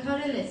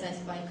պայքարել ես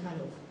այս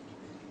պայքարով։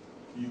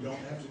 You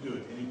don't have to do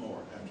it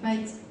anymore.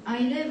 Բայց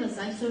այլևս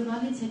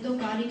այսօրվանից հետո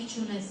կարիք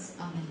չունես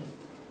անելու։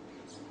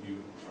 You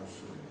are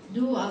free.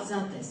 Դու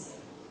ազատ ես։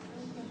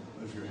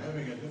 If you're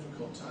having a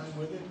difficult time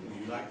with it and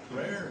you like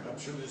prayer, I'm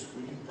sure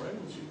we can pray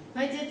with you.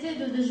 Բայց եթե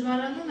դու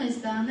դժվարանում ես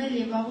դա անել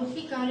եւ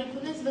աղոթքի կարիք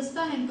ունես,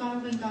 վստահ եմ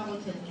կարող ենք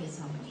աղոթել քեզ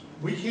համար։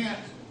 We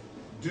can't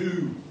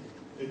do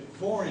it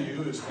for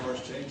you as far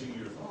as changing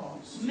your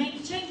thoughts. Մենք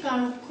չենք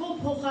կարող քո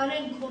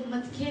փոխարեն քո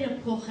մտքերը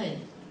փոխել։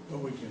 But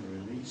we can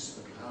release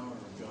the power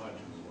of God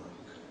to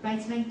work.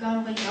 Բայց մենք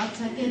կարող ենք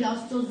արձակել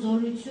Աստծո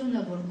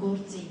զորությունը, որ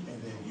գործի։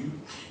 And then you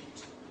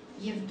act.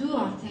 Եվ դու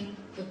արդեն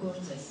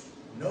կգործես։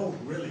 Know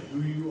really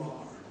who you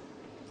are.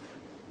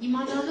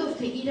 Իմանալով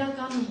թե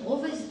իրականում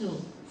ով ես դու։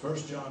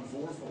 1 John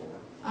 4:4.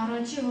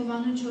 Առաջի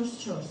Հովանու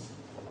 4:4։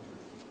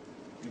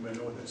 Anybody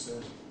know what that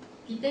says?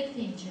 Գիտեք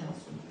թե ինչ է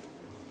ասում։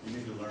 You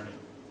need to learn it.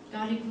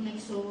 Կարիք ունեք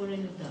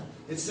սովորելու դա։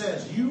 It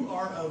says, you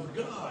are of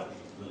God,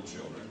 little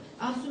children.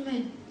 Ասում է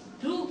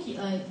դուք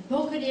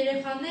փոքր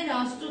երեխաները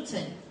Աստծուց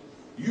են։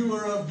 You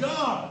are of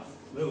God,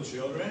 little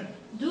children.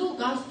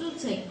 Դուք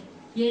Աստծուց եք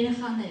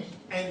երեխաներ։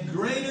 And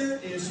greater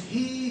is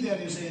he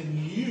that is in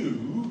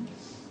you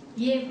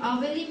Եվ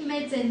ավելի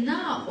մեծ է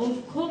նա, ով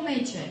քո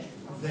մեջ է,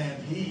 than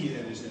he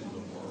that is in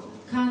the world.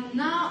 քան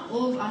նա,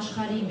 ով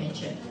աշխարհի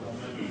մեջ է։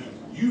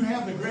 You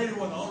have the greater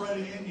one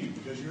already in you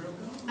because you're of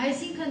God.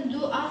 Այսինքն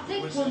դու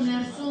արդեն քո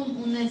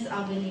ներսում ունես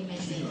ավելի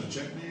մեծին։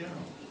 Check me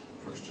out.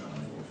 1 John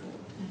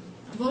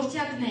 4:4.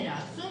 Որդյակներ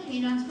ասում,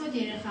 իրանց մոտ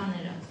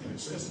երեխաներ ասում։ And it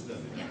says it,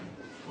 doesn't it?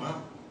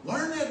 Well,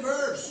 learn that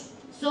verse.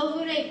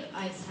 Սովորեք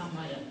այս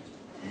համարը։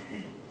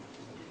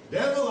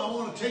 Devil, I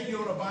want to take you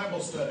on a Bible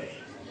study.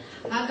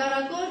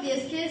 Հակառակորդ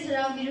ես քեզ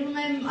հրավիրում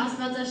եմ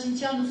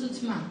աստվածաշնչյան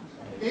ուսուցման։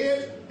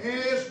 It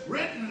is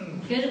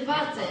written.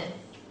 Գրված է։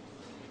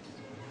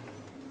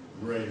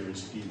 Greater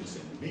is he that's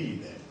in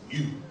me than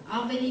you.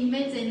 Ավելի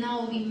մեծ է նա,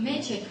 ով իմ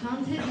մեջ է,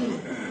 քան թե դու։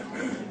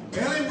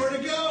 Tell him where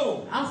to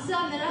go.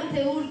 Ասա նրան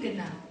թե ուր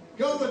գնա։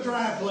 Go to the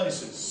dry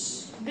places.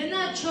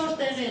 Գնա չոր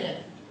տեղերը։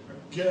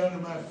 Get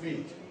under my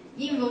feet.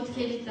 Իմ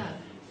ոտքերի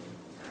տակ։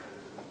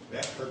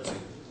 That hurts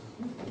him.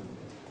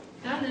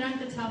 Դա նրան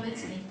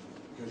կցավեցնի,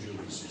 Because you're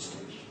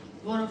resisting.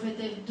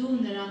 որովհետև դու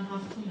նրան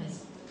հաղթում ես։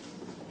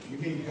 If you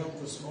need help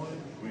this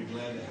morning, we're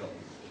glad to help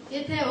you.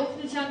 Եթե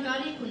օգնության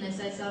կարիք ունես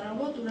այս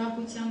առավոտ,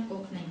 ուրախությամբ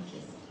կօգնենք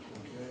քեզ։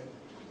 Okay?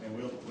 And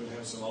we'll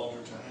have some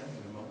altar time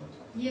in a moment.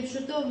 Եվ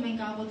շուտով մենք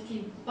աղոթքի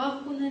պահ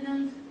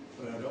կունենանք,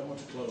 But I don't want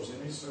to close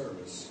any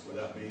service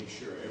without being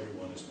sure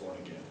everyone is born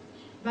again.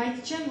 բայց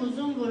չեմ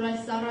ուզում, որ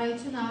այս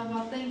ծառայությունը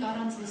ավարտենք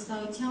առանց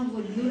վստահության,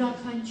 որ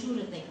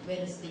յուրաքանչյուրը եք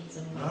վերստին Not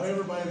ծնված։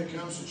 everybody that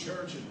comes to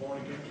church is born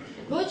again.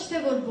 Ոչ թե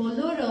որ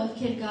բոլորը,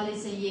 ովքեր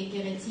գալիս են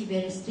եկեղեցի,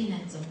 վերստին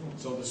են ծնվում։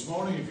 So this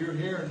morning, if you're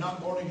here and not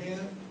born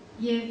again,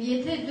 Եվ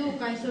եթե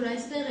դուք այսօր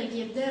այստեղ եք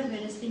եւ դեռ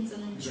վերստին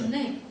ծնունդ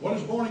չունեք, what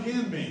does born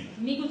again mean?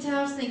 միգուցե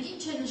հարցնեք,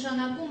 ինչ է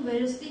նշանակում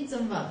վերստին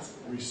ծնված։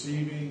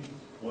 Receiving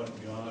what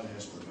God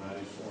has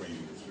provided for you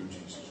through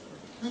Jesus Christ.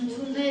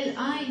 Ընդունել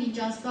այն, ինչ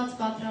Աստված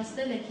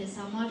պատրաստել է քեզ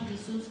համար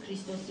Հիսուս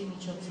Քրիստոսի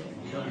միջոցով։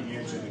 Coming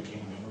into the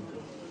kingdom of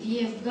God.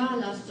 Եվ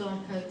գալ Աստծո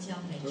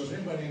արքայության մեջ։ So is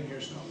anybody in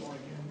here not born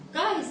again?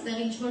 Կա այստեղ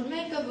ինչ որ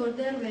մեկը, որ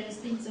դեռ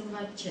վերստին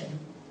ծնված չէ։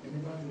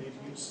 Anybody need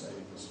to get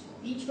saved this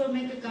morning? Ինչ որ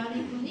մեկը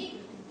կարիք ունի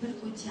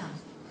փրկության։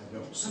 I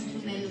don't see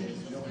Ընդունելու any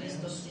Հիսուս no hands.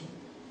 Քրիստոսին։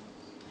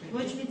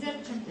 Ոչ մի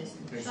ձեռք չեմ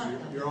տեսնում։ Okay, so Շատ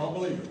լավ։ you're all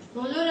believers.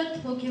 Բոլորը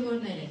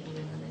հոգևորներ եք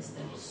ուրեմն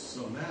այստեղ։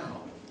 So now,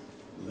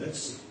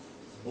 let's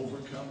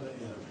overcome the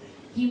enemy.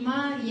 Հիմա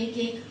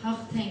եկեք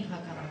հաղթենք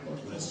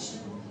հակառակորդին։ Let's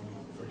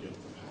forget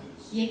the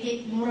past.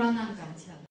 Եկեք մոռանանք անցյալը։